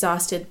not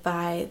exhausted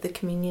by the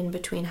communion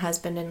between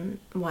husband and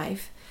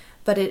wife,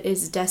 but it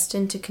is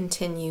destined to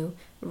continue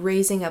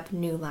raising up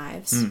new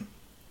lives.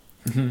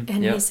 And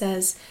he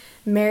says,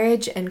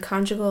 marriage and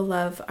conjugal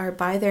love are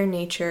by their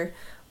nature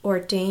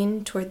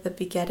ordained toward the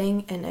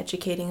begetting and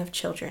educating of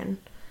children.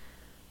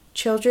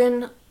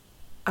 Children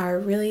are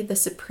really the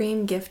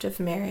supreme gift of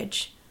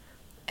marriage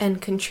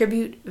and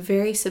contribute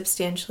very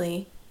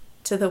substantially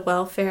to the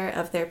welfare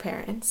of their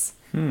parents.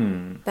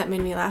 That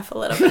made me laugh a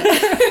little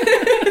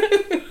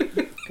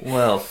bit.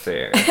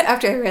 Welfare.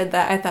 After I read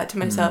that, I thought to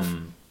myself,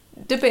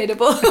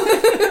 debatable.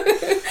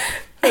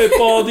 Hey,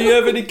 Paul, do you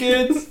have any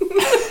kids?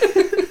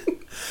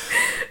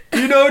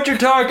 Do you know what you're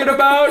talking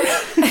about?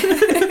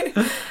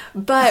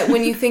 But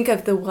when you think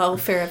of the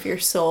welfare of your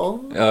soul,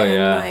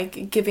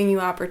 like giving you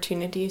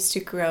opportunities to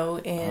grow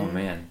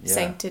in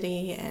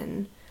sanctity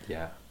and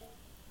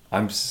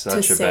I'm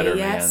such a better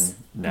man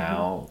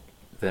now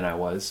than I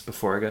was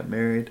before I got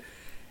married,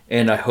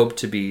 and I hope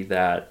to be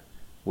that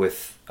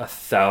with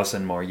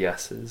 1,000 more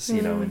yeses,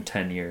 in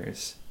 10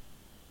 years.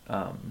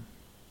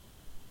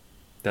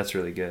 That's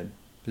really good.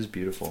 It's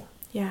beautiful.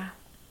 Yeah.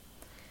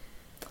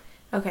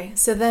 Okay,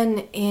 so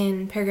then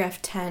in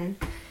paragraph 10,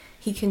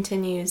 he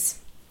continues,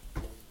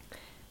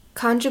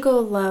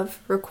 conjugal love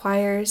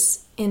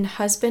requires in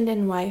husband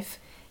and wife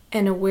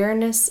an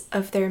awareness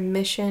of their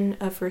mission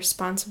of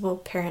responsible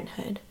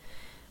parenthood,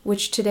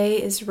 which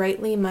today is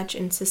rightly much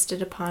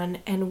insisted upon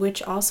and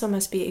which also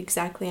must be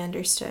exactly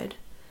understood.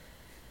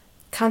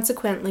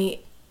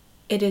 Consequently,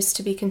 it is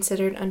to be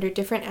considered under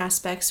different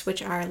aspects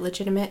which are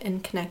legitimate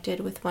and connected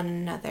with one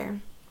another.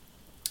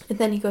 And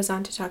then he goes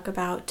on to talk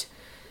about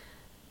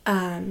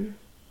the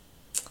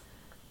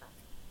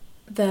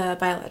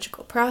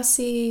biological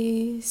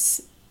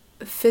processes,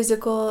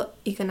 physical,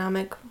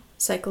 economic,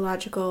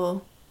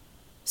 psychological,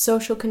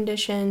 social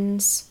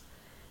conditions.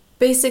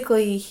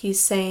 Basically, he's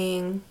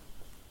saying,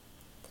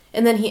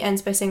 and then he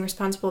ends by saying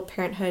responsible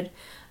parenthood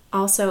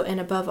also and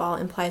above all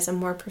implies a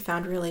more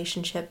profound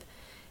relationship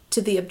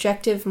to the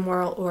objective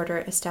moral order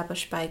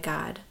established by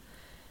God,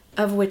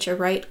 of which a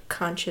right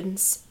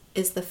conscience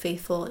is the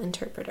faithful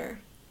interpreter.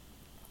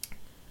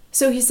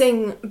 So he's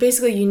saying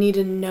basically you need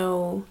to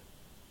know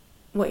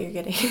what you're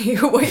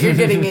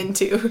getting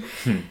into.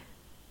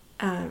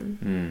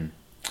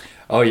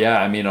 Oh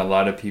yeah, I mean a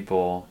lot of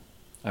people,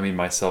 I mean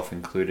myself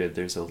included,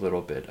 there's a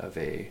little bit of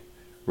a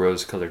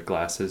rose-colored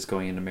glasses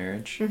going into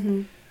marriage,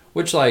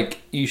 which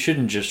like you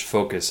shouldn't just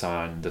focus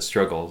on the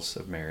struggles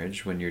of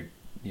marriage when you're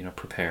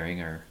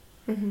preparing or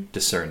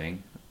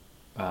discerning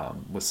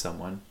with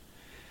someone.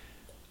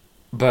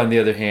 But on the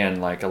other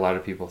hand, like a lot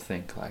of people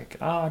think like,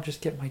 oh, I'll just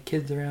get my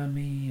kids around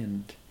me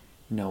and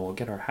we'll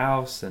get our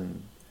house,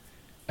 and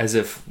as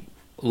if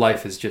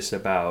life is just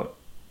about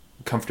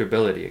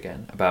comfortability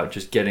again, about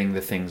just getting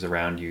the things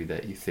around you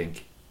that you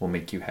think will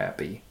make you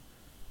happy.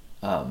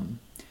 And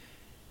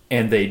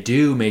they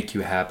do make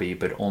you happy,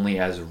 but only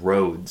as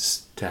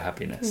roads to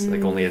happiness,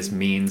 like only as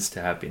means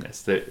to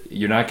happiness. That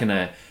you're not going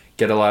to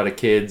get a lot of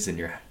kids and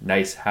your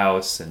nice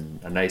house and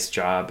a nice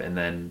job and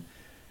then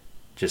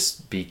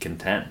just be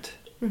content.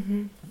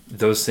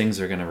 Those things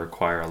are going to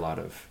require a lot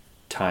of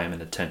time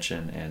and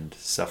attention and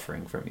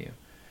suffering from you.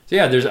 So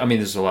yeah, there's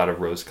a lot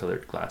of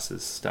rose-colored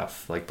glasses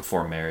stuff. Like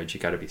before marriage, you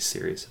got to be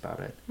serious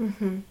about it.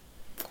 And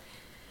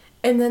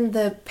then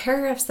the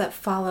paragraphs that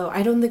follow,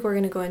 I don't think we're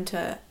going to go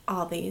into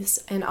all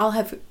these, and I'll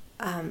have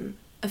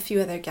a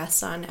few other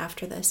guests on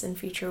after this in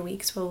future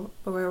weeks where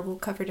we'll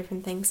cover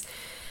different things.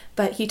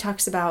 But he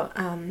talks about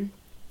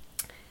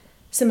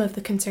some of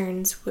the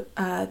concerns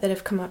that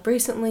have come up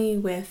recently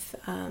with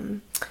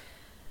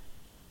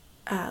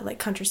like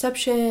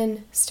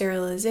contraception,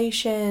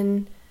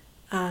 sterilization,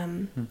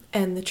 and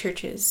the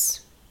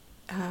church's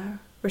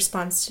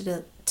response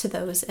to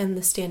those, and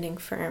the standing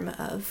firm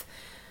of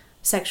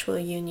sexual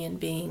union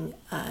being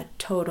a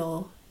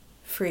total,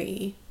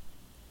 free,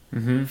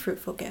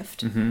 fruitful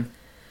gift.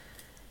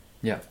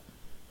 Yeah.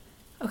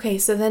 Okay,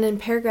 so then in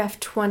paragraph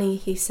 20,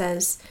 he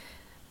says,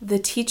 the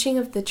teaching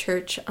of the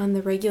church on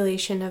the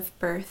regulation of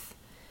birth,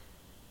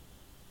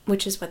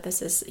 which is what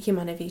this is,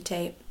 Humanae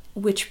Vitae,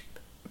 which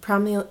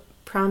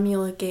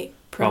promulgates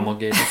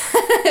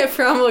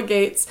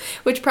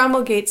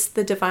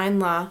the divine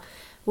law,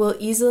 will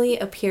easily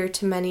appear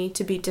to many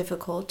to be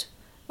difficult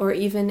or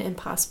even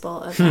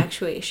impossible of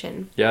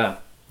actuation. Yeah.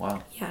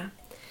 Wow. Yeah.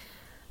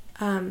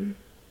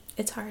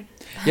 It's hard.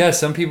 Yeah,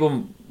 some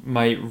people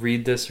might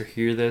read this or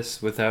hear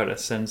this without a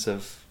sense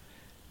of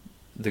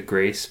the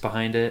grace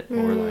behind it,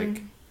 or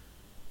like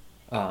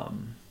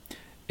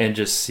and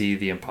just see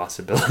the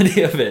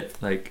impossibility of it.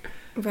 Like,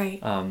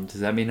 right. Does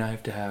that mean I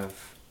have to have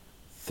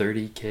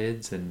 30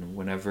 kids, and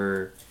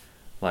whenever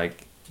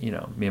like me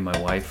and my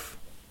wife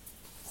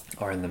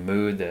are in the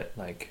mood that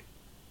like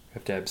we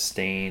have to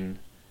abstain,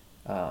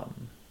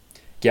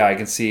 yeah, I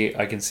can see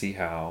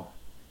how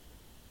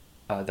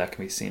that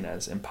can be seen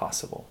as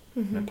impossible,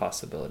 an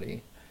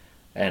impossibility,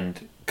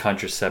 and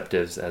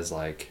contraceptives as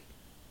like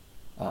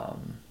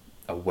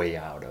a way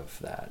out of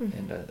that,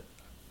 and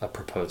a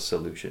proposed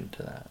solution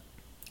to that.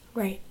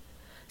 Right.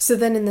 So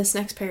then in this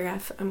next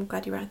paragraph, I'm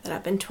glad you brought that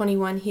up. In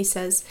 21, he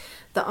says,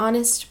 the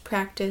honest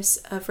practice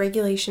of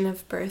regulation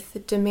of birth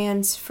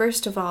demands,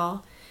 first of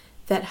all,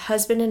 that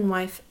husband and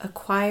wife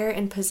acquire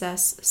and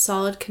possess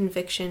solid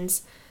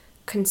convictions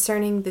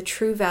concerning the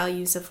true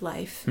values of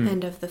life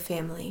and of the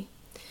family,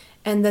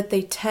 and that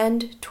they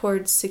tend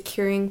towards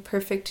securing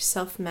perfect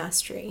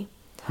self-mastery.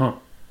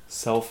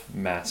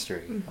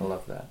 Self-mastery. I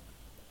love that.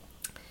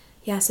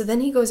 Yeah, so then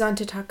he goes on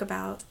to talk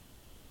about,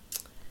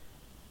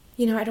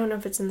 I don't know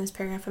if it's in this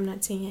paragraph, I'm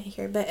not seeing it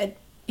here, but at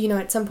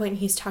some point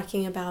he's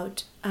talking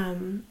about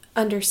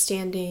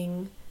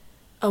understanding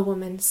a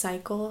woman's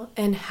cycle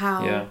and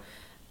how,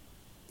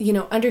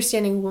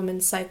 understanding a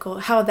woman's cycle,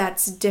 how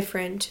that's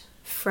different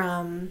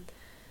from,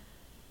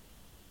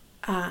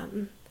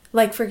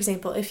 like, for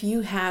example, if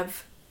you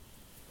have,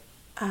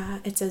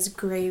 it says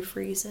grave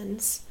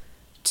reasons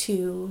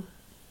to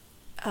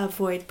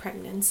avoid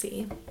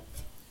pregnancy.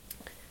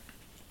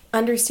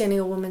 Understanding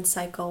a woman's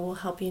cycle will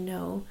help you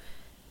know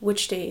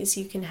which days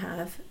you can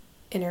have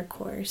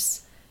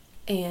intercourse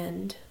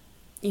and,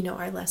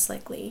 are less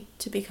likely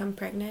to become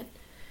pregnant.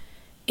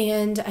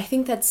 And I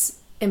think that's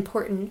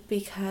important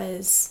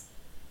because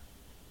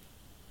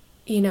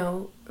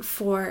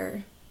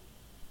for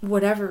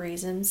whatever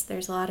reasons,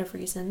 there's a lot of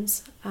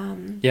reasons.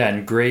 Yeah,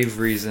 and grave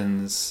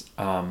reasons,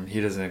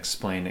 he doesn't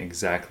explain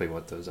exactly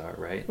what those are,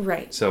 right?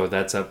 Right. So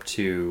that's up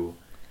to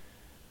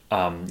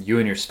you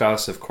and your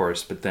spouse, of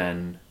course, but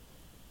then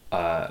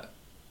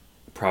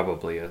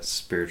probably a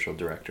spiritual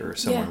director or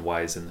someone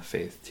wise in the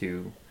faith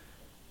to,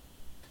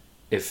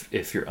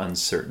 if you're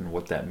uncertain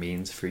what that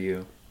means for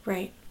you.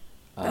 Right.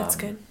 That's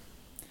good.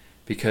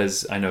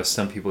 Because I know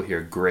some people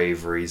hear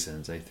grave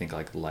reasons, they think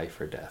like life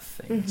or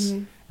death things,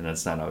 and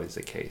that's not always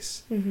the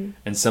case.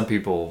 And some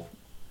people,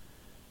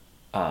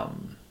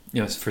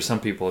 for some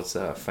people it's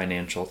a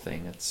financial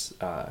thing. It's,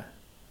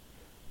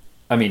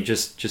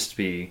 just to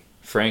be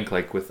frank,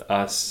 like with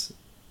us,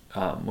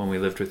 when we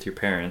lived with your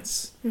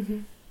parents,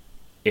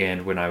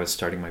 and when I was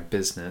starting my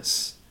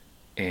business,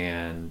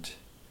 and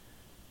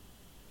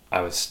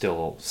I was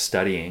still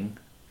studying,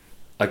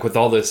 like with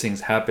all those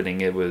things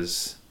happening, it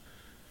was,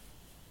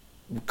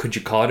 could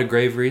you call it a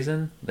grave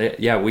reason?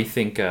 Yeah, we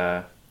think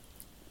it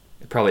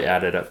probably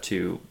added up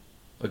to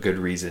a good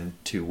reason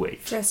to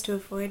wait. For us to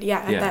avoid,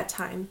 at that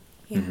time.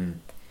 Yeah.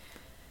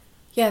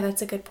 Yeah,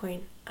 that's a good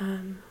point.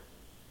 I'm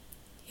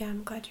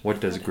glad you.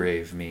 What does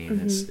grave mean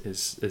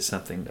is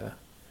something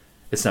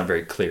it's not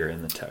very clear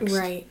in the text.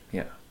 Right.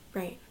 Yeah.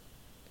 Right.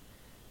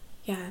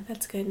 Yeah,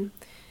 that's good.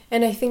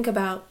 And I think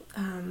about,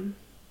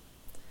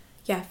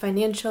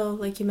 financial,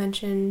 like you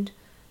mentioned.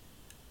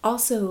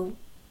 Also,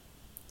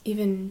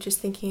 even just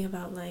thinking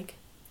about, like,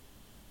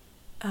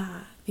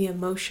 the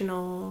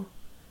emotional,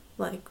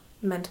 like,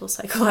 mental,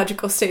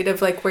 psychological state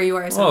of, like, where you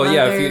are as a mother. Oh,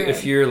 yeah,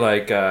 if you're,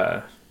 like,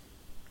 I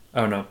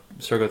don't know,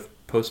 struggle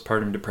with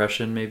postpartum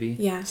depression, maybe?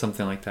 Yeah.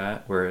 Something like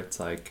that, where it's,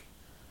 like,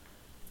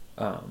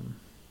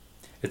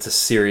 it's a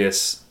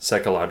serious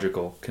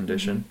psychological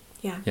condition.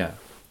 Yeah. Yeah,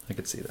 I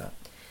could see that.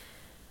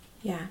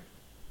 Yeah.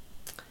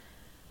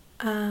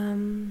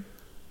 And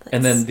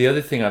then the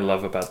other thing I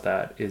love about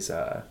that is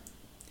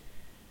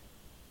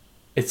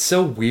it's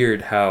so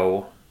weird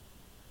how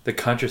the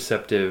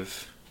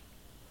contraceptive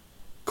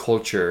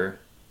culture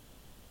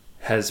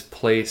has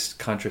placed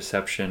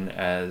contraception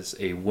as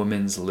a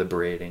woman's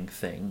liberating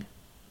thing.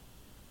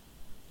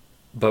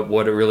 But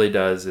what it really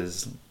does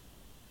is,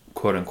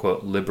 quote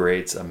unquote,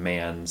 liberates a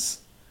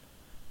man's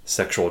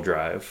sexual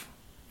drive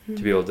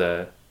to be able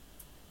to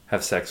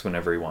have sex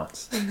whenever he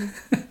wants.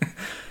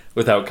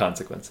 Without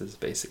consequences,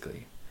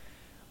 basically.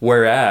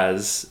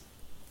 Whereas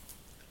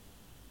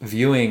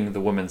viewing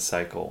the woman's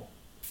cycle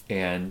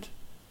and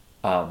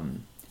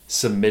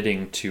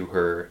submitting to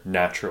her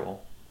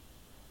natural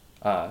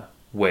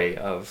way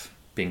of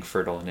being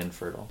fertile and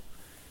infertile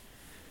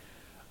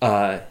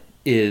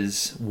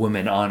is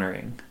woman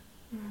honoring.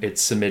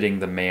 It's submitting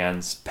the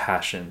man's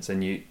passions,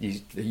 and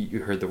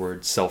you heard the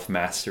word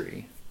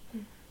self-mastery.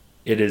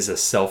 It is a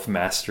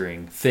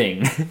self-mastering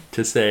thing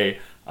to say,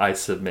 I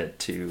submit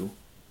to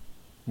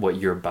what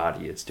your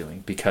body is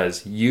doing,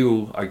 because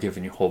you are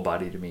giving your whole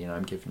body to me and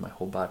I'm giving my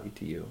whole body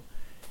to you.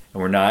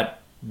 And we're not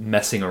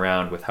messing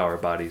around with how our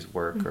bodies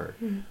work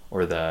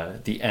or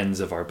the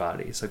ends of our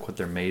bodies, like what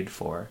they're made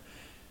for.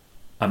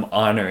 I'm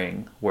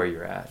honoring where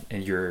you're at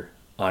and you're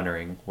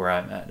honoring where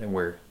I'm at, and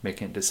we're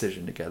making a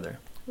decision together.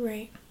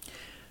 Right.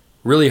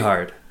 Really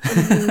hard.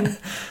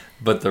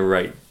 But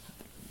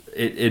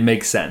it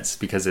makes sense,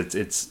 because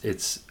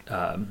it's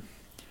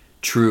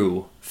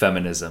true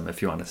feminism,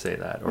 if you want to say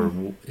that, or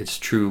it's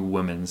true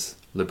women's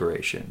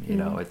liberation.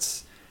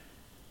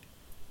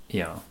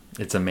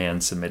 It's a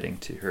man submitting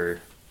to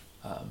her,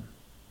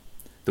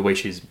 the way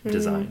she's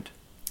designed.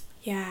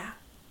 Yeah.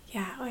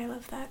 Oh, I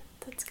love that.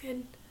 That's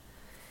good.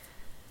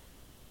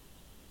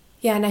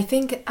 Yeah, and I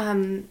think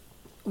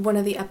one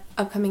of the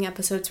upcoming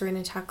episodes, we're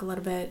going to talk a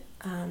little bit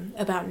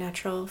about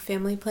natural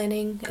family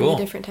planning. Cool. And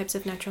the different types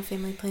of natural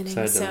family planning.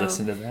 Excited to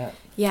listen to that.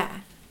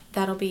 Yeah,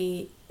 that'll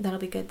be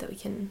good that we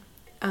can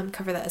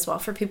cover that as well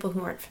for people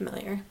who aren't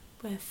familiar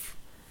with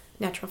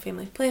natural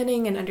family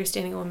planning and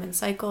understanding a woman's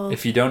cycle.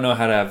 If you don't know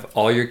how to have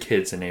all your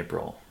kids in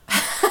April,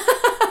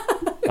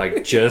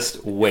 like,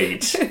 just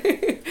wait.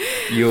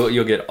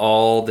 You'll get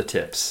all the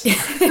tips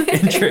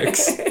and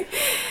tricks.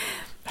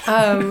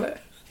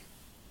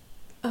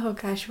 Oh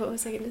gosh, what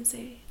was I going to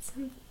say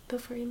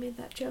before you made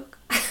that joke?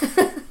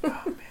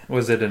 Oh, man.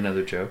 Was it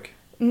another joke?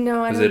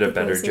 No, I don't think it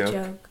was a better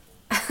joke.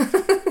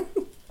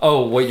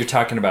 Oh, what you're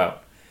talking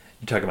about?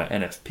 You're talking about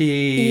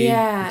NFP?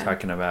 Yeah. You're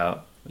talking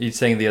about... Are you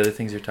saying the other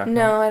things you're talking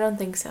about? No, I don't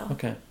think so.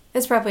 Okay.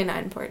 It's probably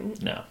not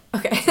important. No.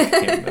 Okay. I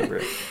can't remember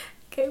it.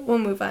 Okay, we'll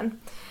move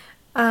on.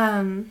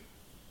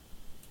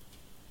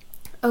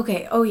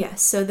 Okay, oh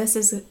yes, so this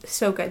is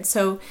so good.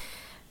 So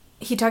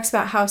he talks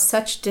about how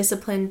such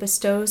discipline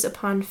bestows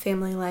upon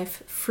family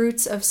life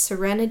fruits of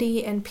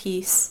serenity and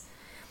peace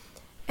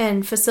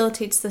and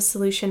facilitates the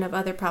solution of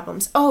other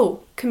problems.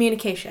 Oh,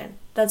 communication.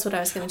 That's what I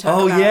was going to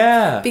talk about. Oh,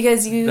 yeah.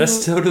 Because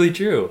that's totally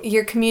true.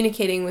 You're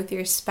communicating with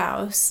your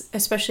spouse,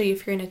 especially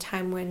if you're in a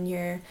time when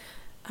you're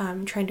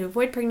trying to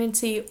avoid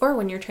pregnancy or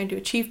when you're trying to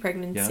achieve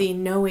pregnancy,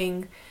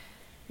 knowing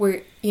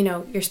where,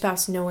 your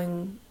spouse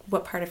knowing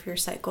what part of your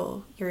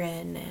cycle you're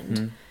in,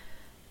 and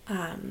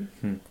And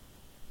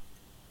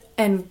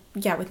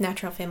yeah, with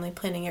natural family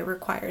planning, it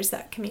requires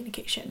that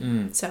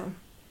communication. So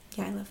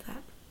yeah, I love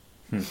that.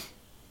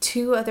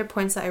 2 other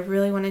points that I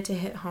really wanted to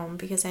hit home,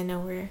 because I know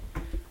we're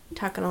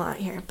talking a lot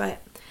here,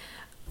 but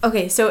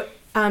okay, so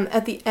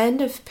at the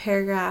end of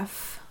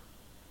paragraph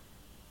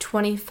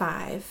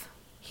 25,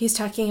 he's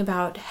talking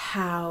about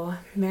how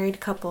married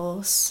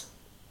couples,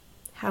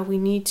 how we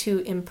need to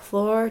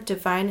implore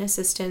divine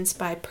assistance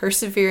by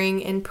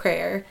persevering in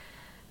prayer,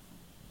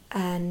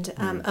 and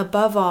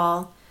above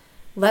all,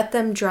 let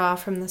them draw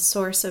from the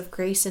source of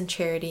grace and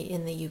charity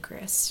in the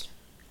Eucharist.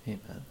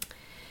 Amen.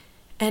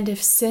 And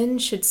if sin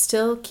should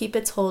still keep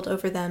its hold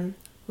over them,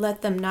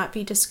 let them not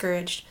be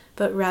discouraged,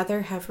 but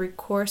rather have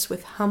recourse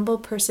with humble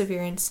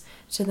perseverance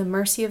to the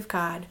mercy of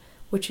God,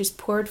 which is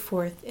poured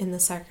forth in the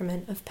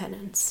sacrament of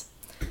penance.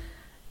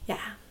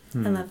 Yeah,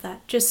 I love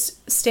that.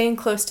 Just staying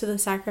close to the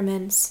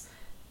sacraments,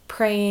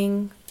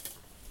 praying.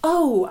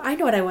 Oh, I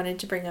know what I wanted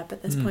to bring up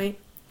at this point.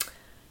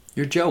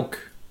 Your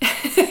joke.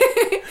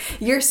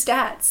 Your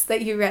stats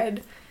that you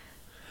read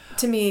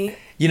to me.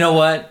 You know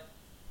what?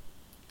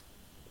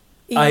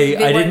 I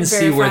didn't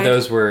see where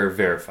those were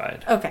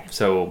verified. Okay.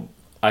 So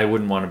I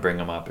wouldn't want to bring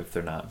them up if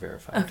they're not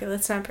verified. Okay,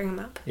 let's not bring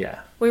them up. Yeah.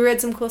 We read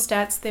some cool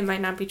stats. They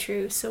might not be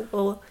true, so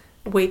we'll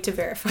wait to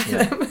verify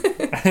them.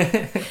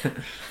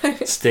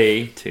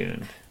 Stay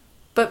tuned.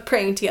 But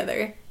praying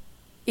together,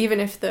 even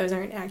if those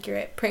aren't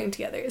accurate, praying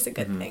together is a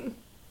good thing.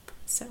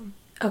 So,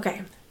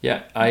 okay.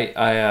 Yeah,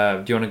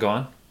 I do you want to go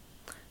on?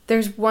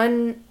 There's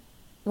one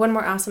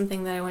more awesome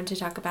thing that I want to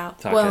talk about.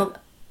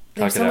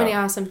 There's so many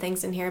awesome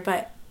things in here,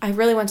 but I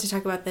really want to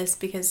talk about this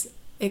because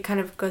it kind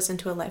of goes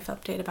into a life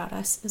update about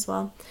us as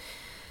well.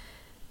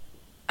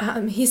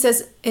 He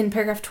says in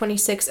paragraph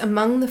 26,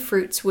 among the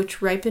fruits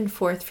which ripen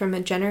forth from a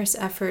generous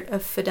effort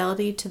of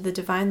fidelity to the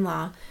divine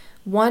law,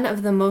 one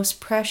of the most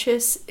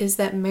precious is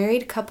that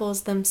married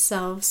couples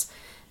themselves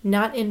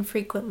not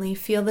infrequently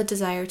feel the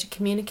desire to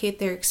communicate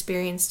their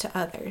experience to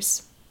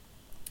others.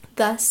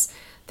 Thus,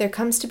 there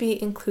comes to be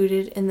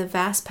included in the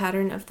vast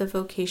pattern of the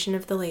vocation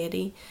of the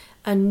laity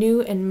a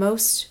new and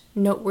most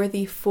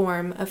noteworthy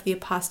form of the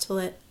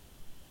apostolate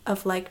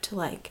of like to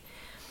like.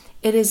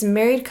 It is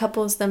married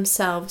couples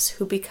themselves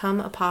who become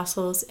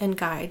apostles and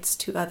guides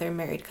to other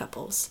married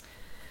couples.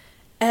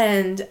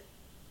 And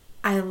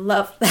I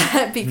love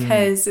that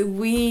because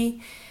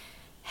we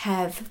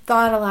have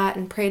thought a lot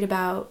and prayed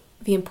about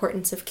the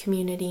importance of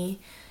community.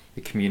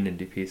 The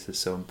community piece is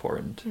so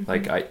important.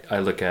 Like I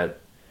look at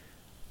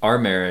our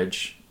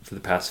marriage for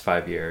the past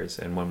 5 years,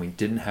 and when we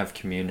didn't have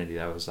community,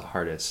 that was the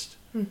hardest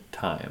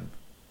time.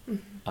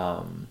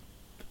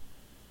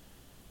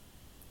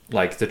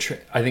 Like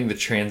I think the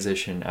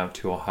transition out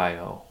to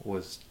Ohio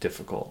was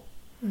difficult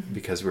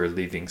because we were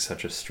leaving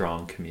such a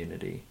strong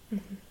community,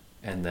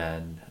 and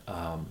then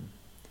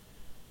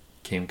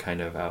came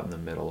kind of out in the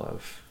middle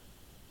of.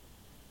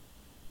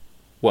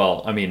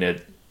 Well, I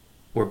mean,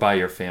 we're by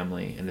your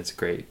family and it's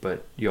great,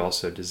 but you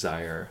also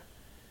desire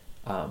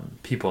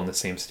people in the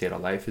same state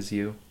of life as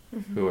you,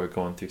 who are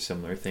going through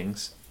similar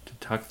things to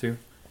talk through.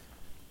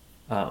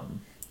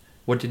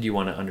 What did you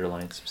want to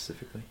underline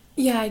specifically?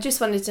 Yeah, I just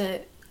wanted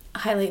to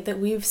highlight that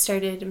we've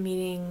started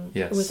meeting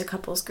with a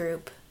couples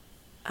group.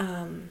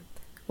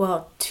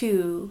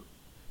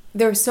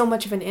 There was so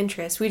much of an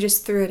interest. We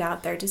just threw it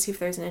out there to see if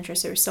there's an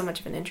interest. There was so much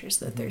of an interest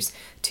that there's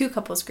 2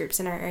 couples groups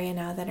in our area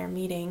now that are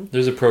meeting.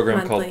 There's a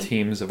program called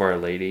Teams of Our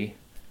Lady,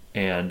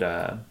 and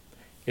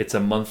it's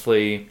a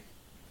monthly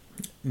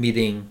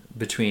meeting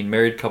between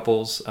married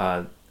couples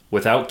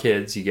without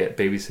kids. You get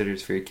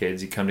babysitters for your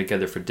kids. You come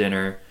together for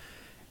dinner,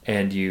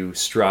 and you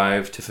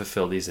strive to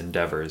fulfill these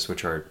endeavors,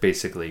 which are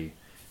basically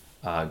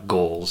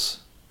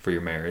goals for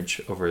your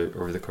marriage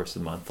over the course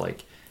of the month,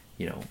 like,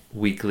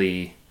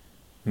 weekly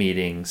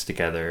meetings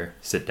together,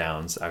 sit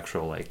downs,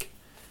 actual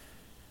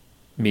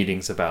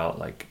meetings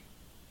about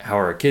how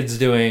are our kids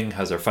doing,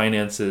 how's our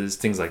finances,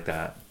 things like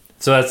that.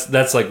 So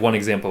that's one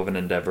example of an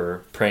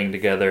endeavor. Praying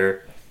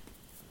together,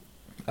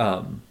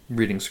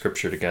 reading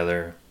scripture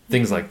together,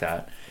 things like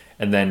that.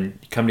 And then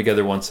you come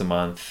together once a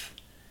month,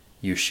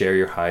 you share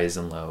your highs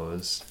and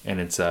lows, and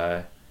it's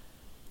a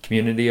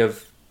community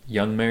of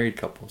young married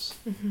couples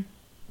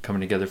coming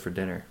together for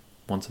dinner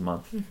once a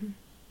month.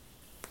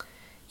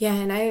 Yeah,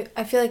 and I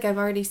feel like I've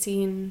already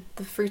seen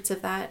the fruits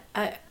of that.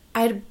 I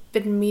had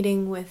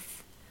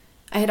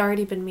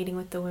already been meeting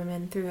with the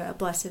women through a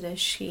Blessed Is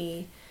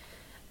She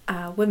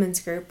women's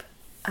group.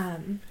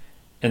 And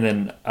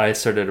then I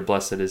started a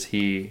Blessed Is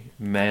He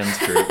men's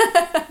group.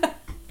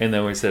 And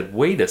then we said,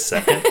 wait a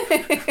second,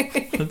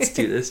 let's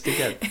do this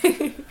together.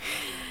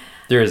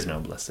 There is no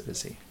Blessed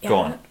Is He. Yeah. Go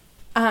on.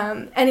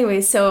 Anyway,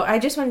 so I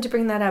just wanted to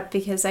bring that up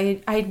because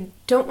I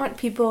don't want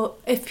people,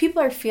 if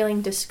people are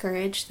feeling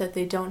discouraged that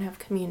they don't have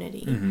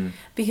community,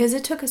 because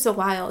it took us a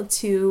while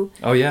to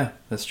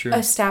that's true,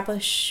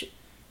 establish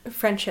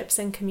friendships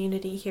and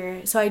community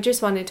here. So I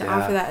just wanted to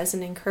offer that as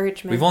an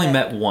encouragement. We've only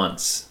met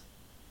once.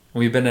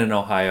 We've been in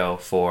Ohio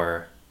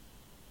for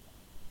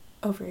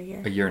over a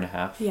year. A year and a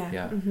half.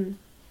 Yeah.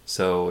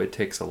 So it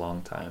takes a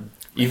long time,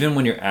 even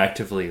when you're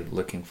actively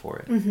looking for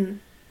it. Mm-hmm.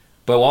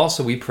 But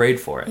also we prayed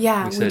for it.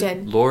 Yeah, we said,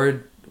 did.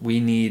 Lord, we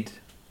need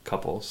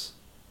couples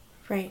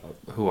Right.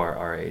 who are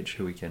our age,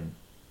 who we can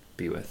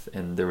be with.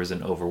 And there was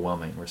an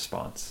overwhelming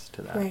response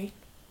to that. Right.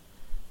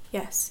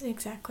 Yes,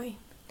 exactly.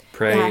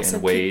 Pray Yeah, and so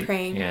keep wait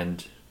praying.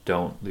 and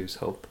don't lose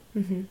hope.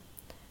 Mm-hmm.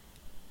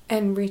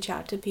 And reach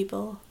out to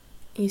people.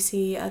 You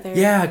see other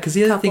Yeah, because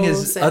the other thing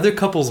is other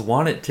couples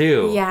want it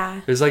too.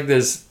 Yeah. There's like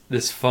this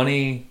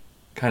funny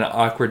kind of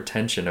awkward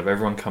tension of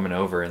everyone coming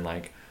over, and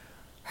like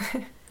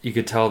you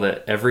could tell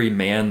that every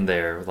man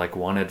there like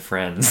wanted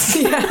friends.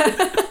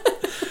 Yeah.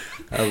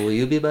 Will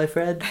you be my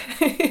friend?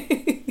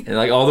 And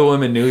like all the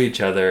women knew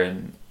each other,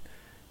 and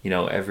you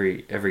know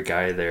every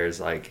guy there is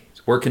like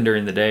he's working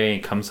during the day, he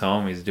comes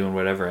home, he's doing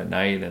whatever at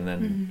night, and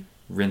then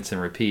rinse and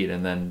repeat,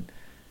 and then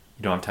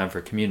you don't have time for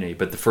community.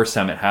 But the first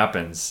time it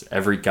happens,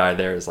 every guy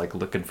there is like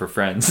looking for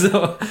friends.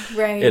 So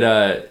right.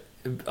 It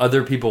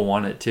other people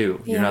want it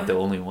too. You're Yeah. not the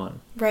only one.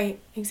 Right,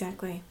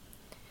 exactly.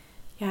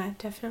 Yeah,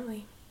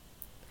 definitely.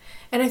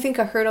 And I think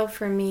a hurdle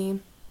for me,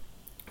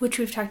 which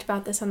we've talked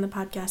about this on the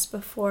podcast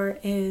before,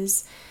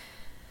 is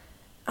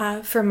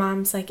for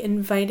moms, like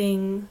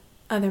inviting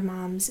other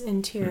moms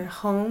into your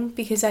home,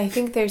 because I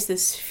think there's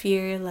this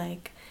fear,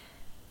 like,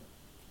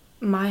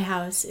 my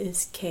house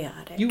is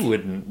chaotic. You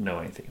wouldn't know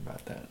anything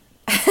about that.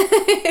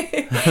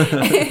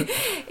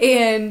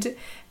 And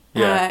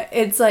Yeah.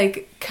 it's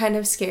like kind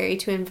of scary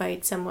to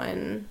invite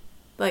someone,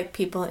 like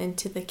people,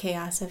 into the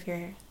chaos of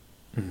your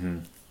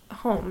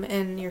home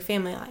and your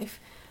family life.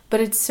 But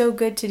it's so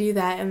good to do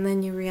that, and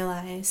then you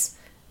realize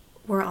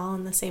we're all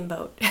in the same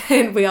boat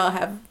and we all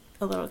have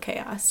a little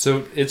chaos.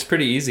 So it's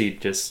pretty easy.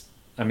 Just,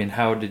 I mean,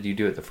 how did you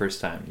do it the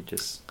first time? You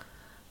just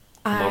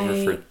come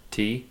over for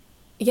tea?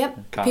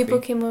 Yep. Coffee? People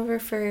came over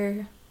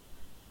for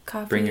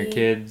coffee. Bring your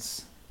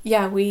kids?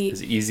 Yeah,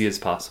 as easy as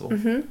possible.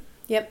 Mm-hmm.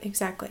 Yep,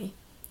 exactly.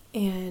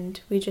 And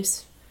I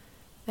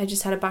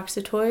just had a box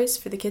of toys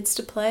for the kids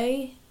to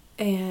play,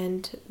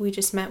 and we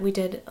just met. We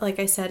did, like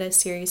I said, a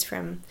series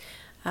from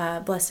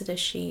Blessed is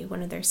She,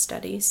 one of their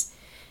studies.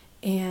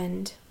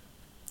 And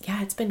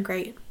yeah, it's been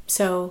great.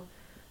 So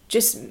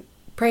just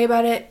pray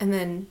about it and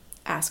then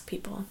ask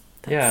people.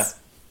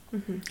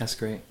 That's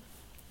great.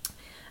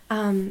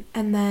 And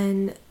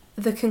then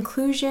the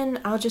conclusion,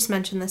 I'll just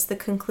mention this, the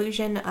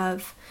conclusion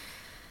of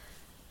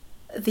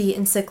the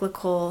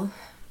encyclical,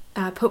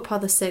 Pope Paul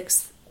VI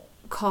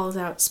calls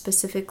out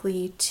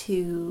specifically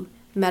to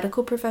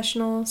medical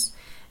professionals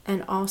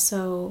and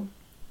also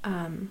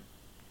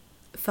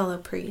fellow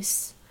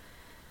priests,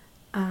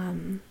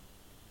 and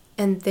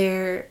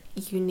their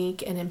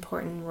unique and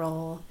important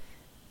role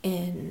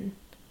in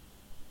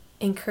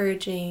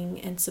encouraging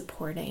and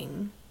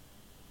supporting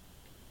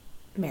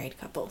married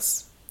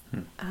couples.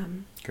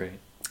 Great.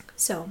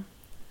 So,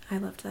 I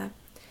loved that.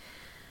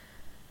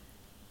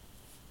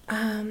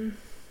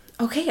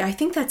 Okay, I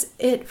think that's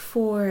it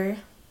for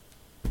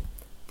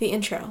the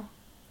intro.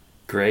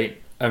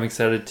 Great. I'm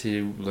excited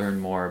to learn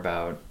more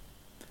about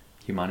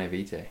Humanae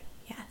Vitae.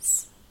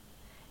 Yes.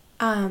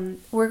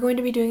 We're going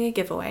to be doing a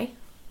giveaway.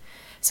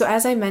 So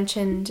as I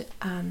mentioned,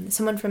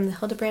 someone from the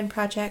Hildebrand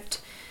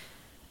Project,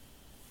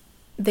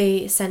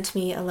 they sent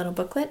me a little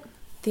booklet,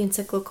 the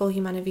encyclical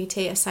Humanae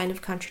Vitae, A Sign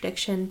of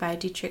Contradiction by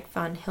Dietrich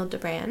von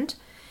Hildebrand.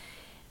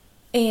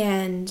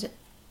 And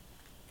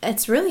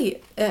it's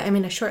really,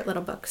 a short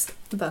little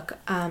book.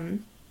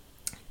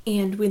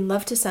 And we'd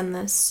love to send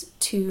this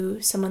to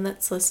someone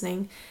that's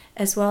listening,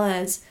 as well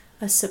as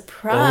a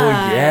surprise. Oh,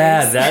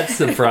 yeah, that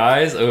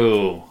surprise.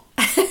 Oh.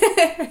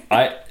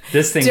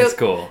 This thing is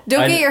cool.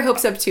 Don't get your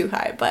hopes up too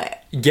high,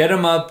 but... Get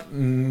them up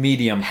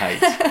medium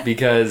height,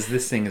 because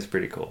this thing is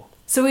pretty cool.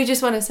 So we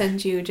just want to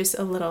send you just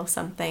a little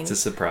something. It's a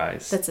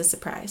surprise. That's a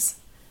surprise.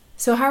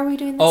 So how are we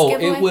doing this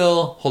giveaway?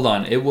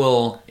 It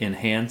will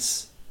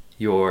enhance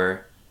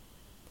your...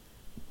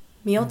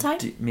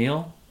 Mealtime?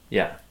 Meal?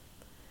 Yeah.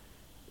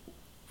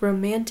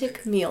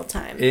 Romantic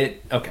mealtime.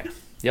 Okay.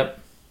 Yep.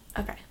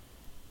 Okay.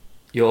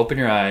 You'll open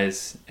your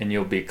eyes and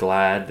you'll be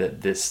glad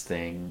that this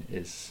thing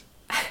is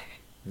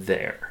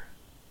there.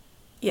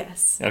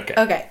 Yes.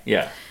 Okay.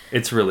 Yeah.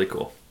 It's really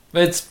cool.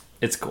 It's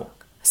cool.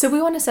 So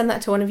we want to send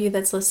that to one of you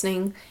that's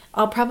listening.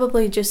 I'll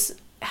probably just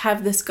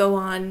have this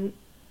the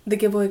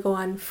giveaway go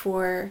on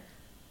for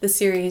the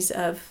series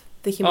of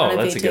the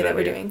Humanae Vitae that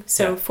we're doing.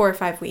 So 4 or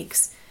 5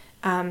 weeks.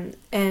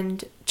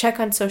 And check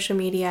on social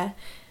media.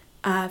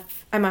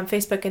 I'm on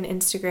Facebook and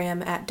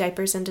Instagram at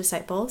Diapers and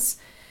Disciples,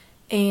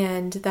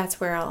 and that's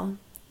where I'll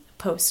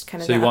post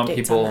kind of the updates on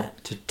that. So you want people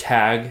to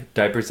tag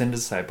Diapers and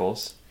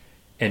Disciples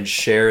and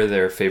share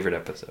their favorite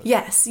episode?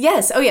 Yes.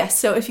 Oh, yes.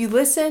 So if you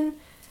listen,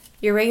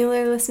 you're a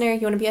regular listener,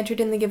 you want to be entered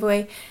in the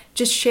giveaway,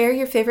 just share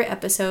your favorite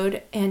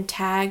episode and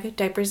tag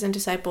Diapers and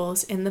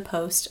Disciples in the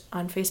post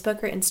on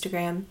Facebook or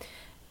Instagram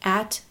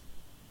at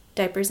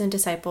Diapers and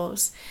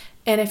Disciples.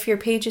 And if your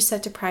page is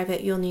set to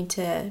private, you'll need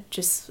to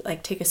just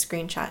like take a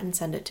screenshot and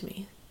send it to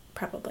me,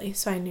 probably.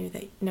 So I know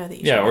that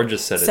you should. Or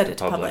just set it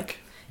to public.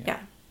 Yeah.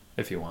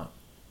 If you want.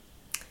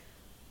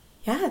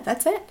 Yeah,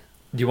 that's it.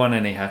 Do you want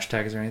any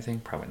hashtags or anything?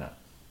 Probably not.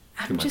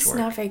 I'm just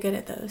not very good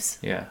at those.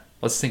 Yeah.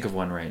 Let's think of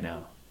one right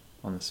now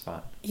on the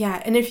spot.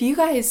 Yeah, and if you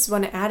guys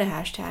want to add a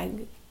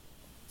hashtag,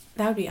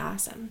 that would be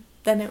awesome.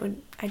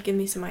 Then I'd give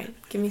me some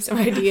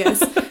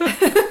ideas.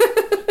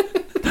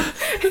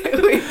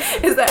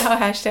 Is that how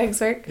hashtags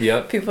work?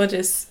 Yep. People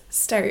just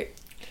start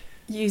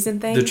using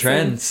things. The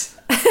trends.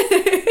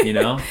 You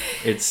know,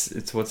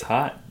 it's what's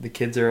hot. The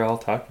kids are all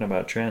talking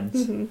about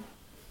trends. Mm-hmm.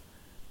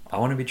 I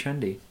want to be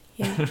trendy.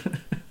 Yeah.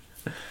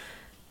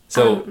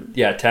 So,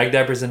 tag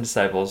Diapers and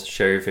Disciples.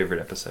 Share your favorite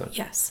episode.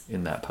 Yes.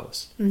 In that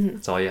post. Mm-hmm.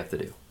 That's all you have to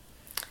do.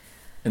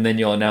 And then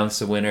you'll announce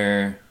the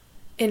winner.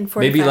 In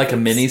 45 maybe like a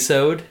weeks.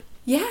 mini-sode.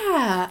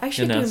 Yeah, I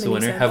should announce do a the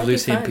winner. mini-sode. Have That'd be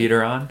Lucy and fun.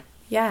 Peter on.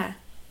 Yeah,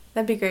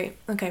 that'd be great.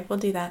 Okay, we'll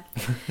do that.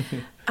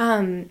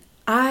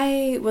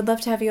 I would love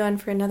to have you on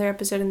for another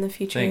episode in the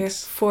future.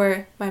 Thanks.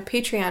 For my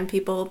Patreon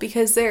people,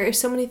 because there are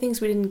so many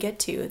things we didn't get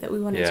to that we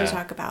wanted to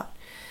talk about.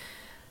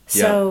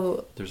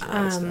 So, there's a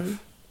lot of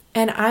stuff.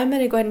 And I'm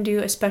going to go ahead and do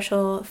a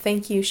special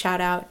thank you shout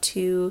out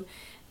to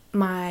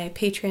my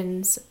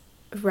patrons,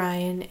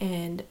 Ryan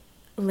and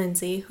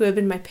Lindsay, who have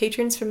been my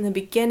patrons from the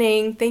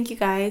beginning. Thank you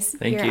guys.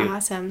 Thank you. You're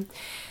awesome.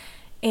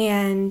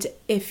 And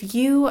if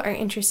you are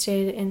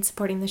interested in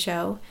supporting the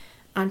show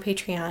on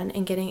Patreon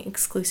and getting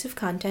exclusive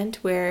content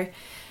where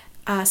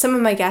some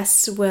of my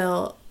guests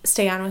will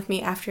stay on with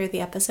me after the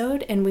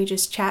episode and we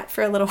just chat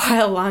for a little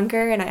while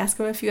longer and I ask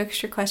them a few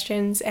extra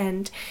questions,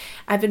 and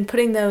I've been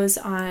putting those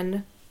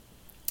on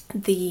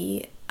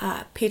the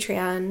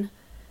Patreon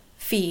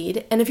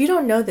feed. And if you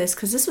don't know this,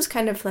 because this was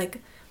kind of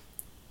like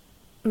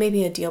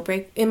maybe it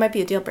might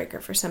be a deal breaker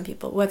for some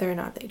people, whether or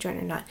not they join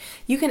or not.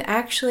 You can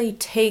actually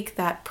take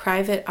that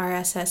private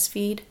RSS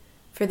feed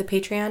for the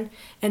Patreon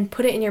and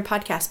put it in your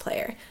podcast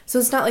player. So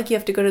it's not like you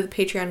have to go to the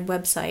Patreon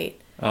website.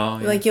 Oh,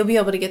 yeah. Like you'll be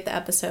able to get the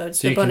episodes,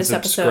 so the bonus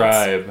episodes. So you can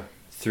subscribe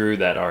through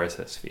that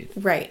RSS feed.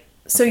 Right.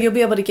 So you'll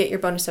be able to get your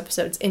bonus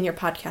episodes in your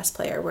podcast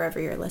player wherever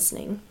you're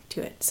listening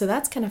to it. So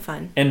that's kind of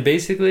fun. And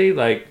basically,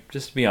 like,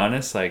 just to be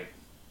honest, like,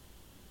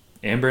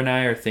 Amber and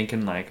I are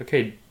thinking, like,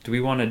 okay, do we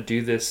want to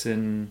do this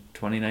in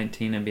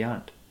 2019 and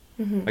beyond?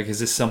 Mm-hmm. Like, is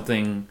this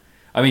something...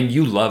 I mean,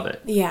 you love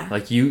it. Yeah.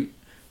 Like, you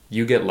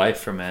get life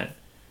from it.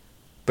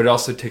 But it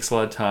also takes a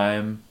lot of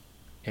time.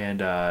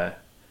 And... there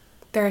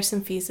are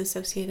some fees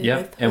associated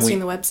with hosting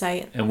the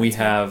website. And we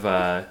have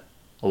a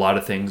lot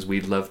of things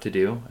we'd love to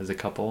do as a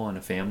couple and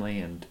a family,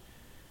 and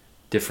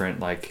different,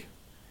 like,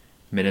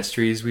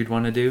 ministries we'd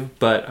want to do.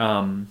 But,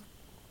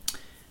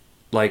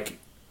 like,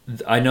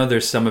 I know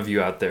there's some of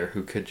you out there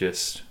who could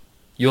just...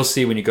 You'll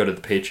see when you go to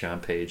the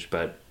Patreon page,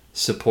 but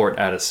support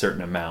at a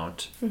certain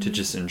amount to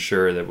just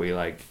ensure that we,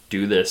 like,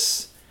 do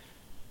this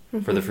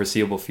for the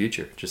foreseeable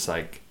future. Just,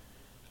 like,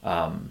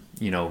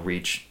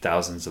 reach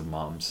thousands of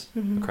moms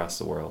across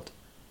the world.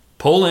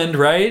 Poland,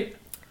 right?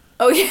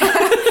 Oh, yeah.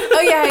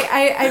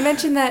 I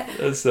mentioned that.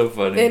 That's so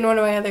funny. In one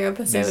of my other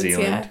episodes, New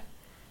Zealand. yeah.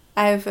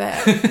 I've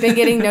been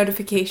getting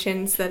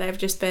notifications that I've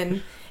just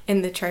been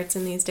in the charts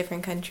in these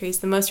different countries.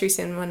 The most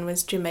recent one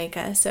was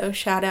Jamaica, so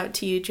shout out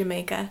to you,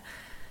 Jamaica.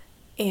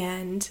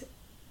 And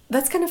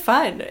that's kind of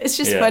fun. It's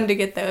just fun to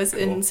get those.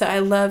 Cool. And so I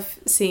love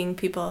seeing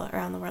people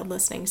around the world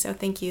listening, so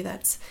thank you.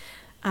 That's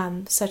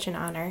such an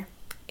honor.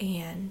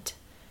 And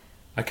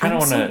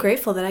I'm so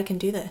grateful that I can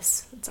do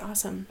this. It's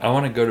awesome. I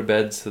want to go to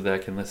bed so that I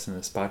can listen to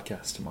this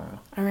podcast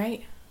tomorrow. All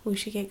right. We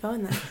should get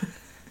going then.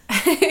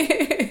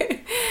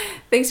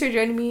 Thanks for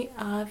joining me.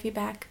 I'll have you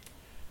back.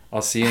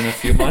 I'll see you in a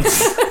few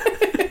months.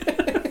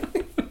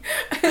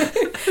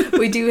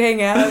 We do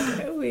hang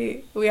out.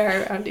 We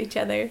are around each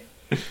other.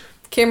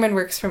 Cameron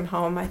works from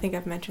home. I think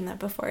I've mentioned that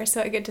before.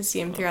 So I get to see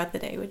him throughout the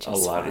day, which is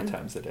a lot fun. of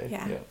times a day.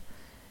 Yeah.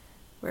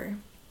 We're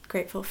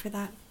grateful for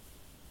that.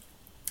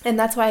 And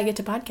that's why I get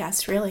to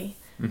podcast, really.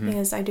 Mm-hmm.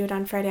 Because I do it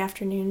on Friday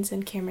afternoons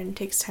and Cameron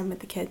takes time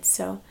with the kids.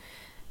 So,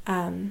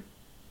 I'm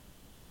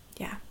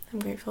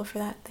grateful for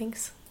that.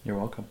 Thanks. You're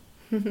welcome.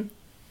 And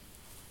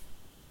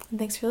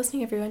thanks for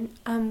listening,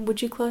 everyone.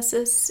 Would you close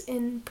us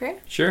in prayer?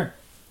 Sure.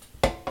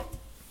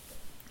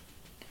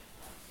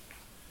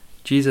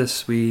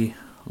 Jesus, we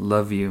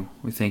love you.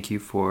 We thank you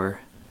for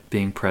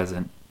being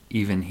present,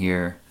 even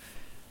here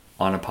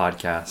on a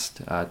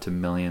podcast, to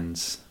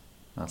millions,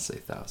 I'll say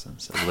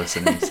thousands of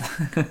listeners.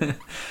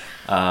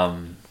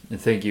 And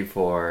thank you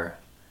for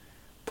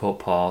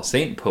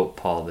Saint Pope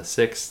Paul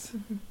VI,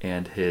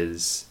 and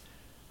his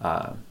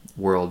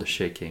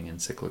world-shaking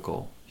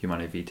encyclical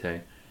Humanae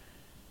Vitae.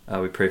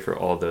 We pray for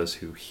all those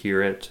who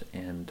hear it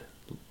and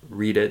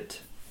read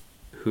it,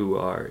 who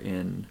are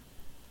in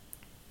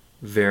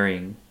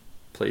varying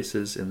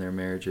places in their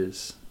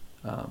marriages,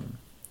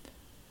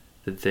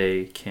 that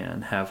they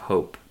can have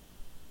hope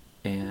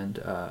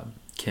and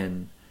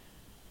can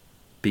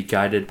be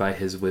guided by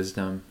his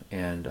wisdom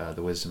and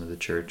the wisdom of the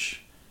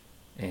church,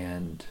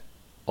 and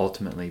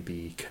ultimately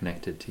be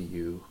connected to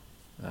you.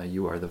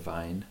 You are the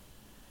vine.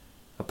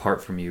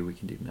 Apart from you, we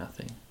can do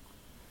nothing.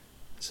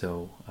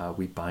 So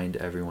we bind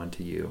everyone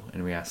to you,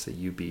 and we ask that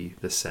you be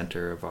the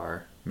center of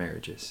our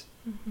marriages.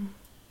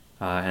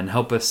 And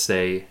help us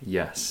say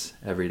yes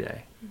every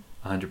day.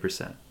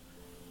 100%.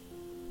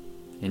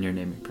 In your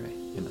name we pray.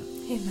 Amen.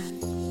 Amen.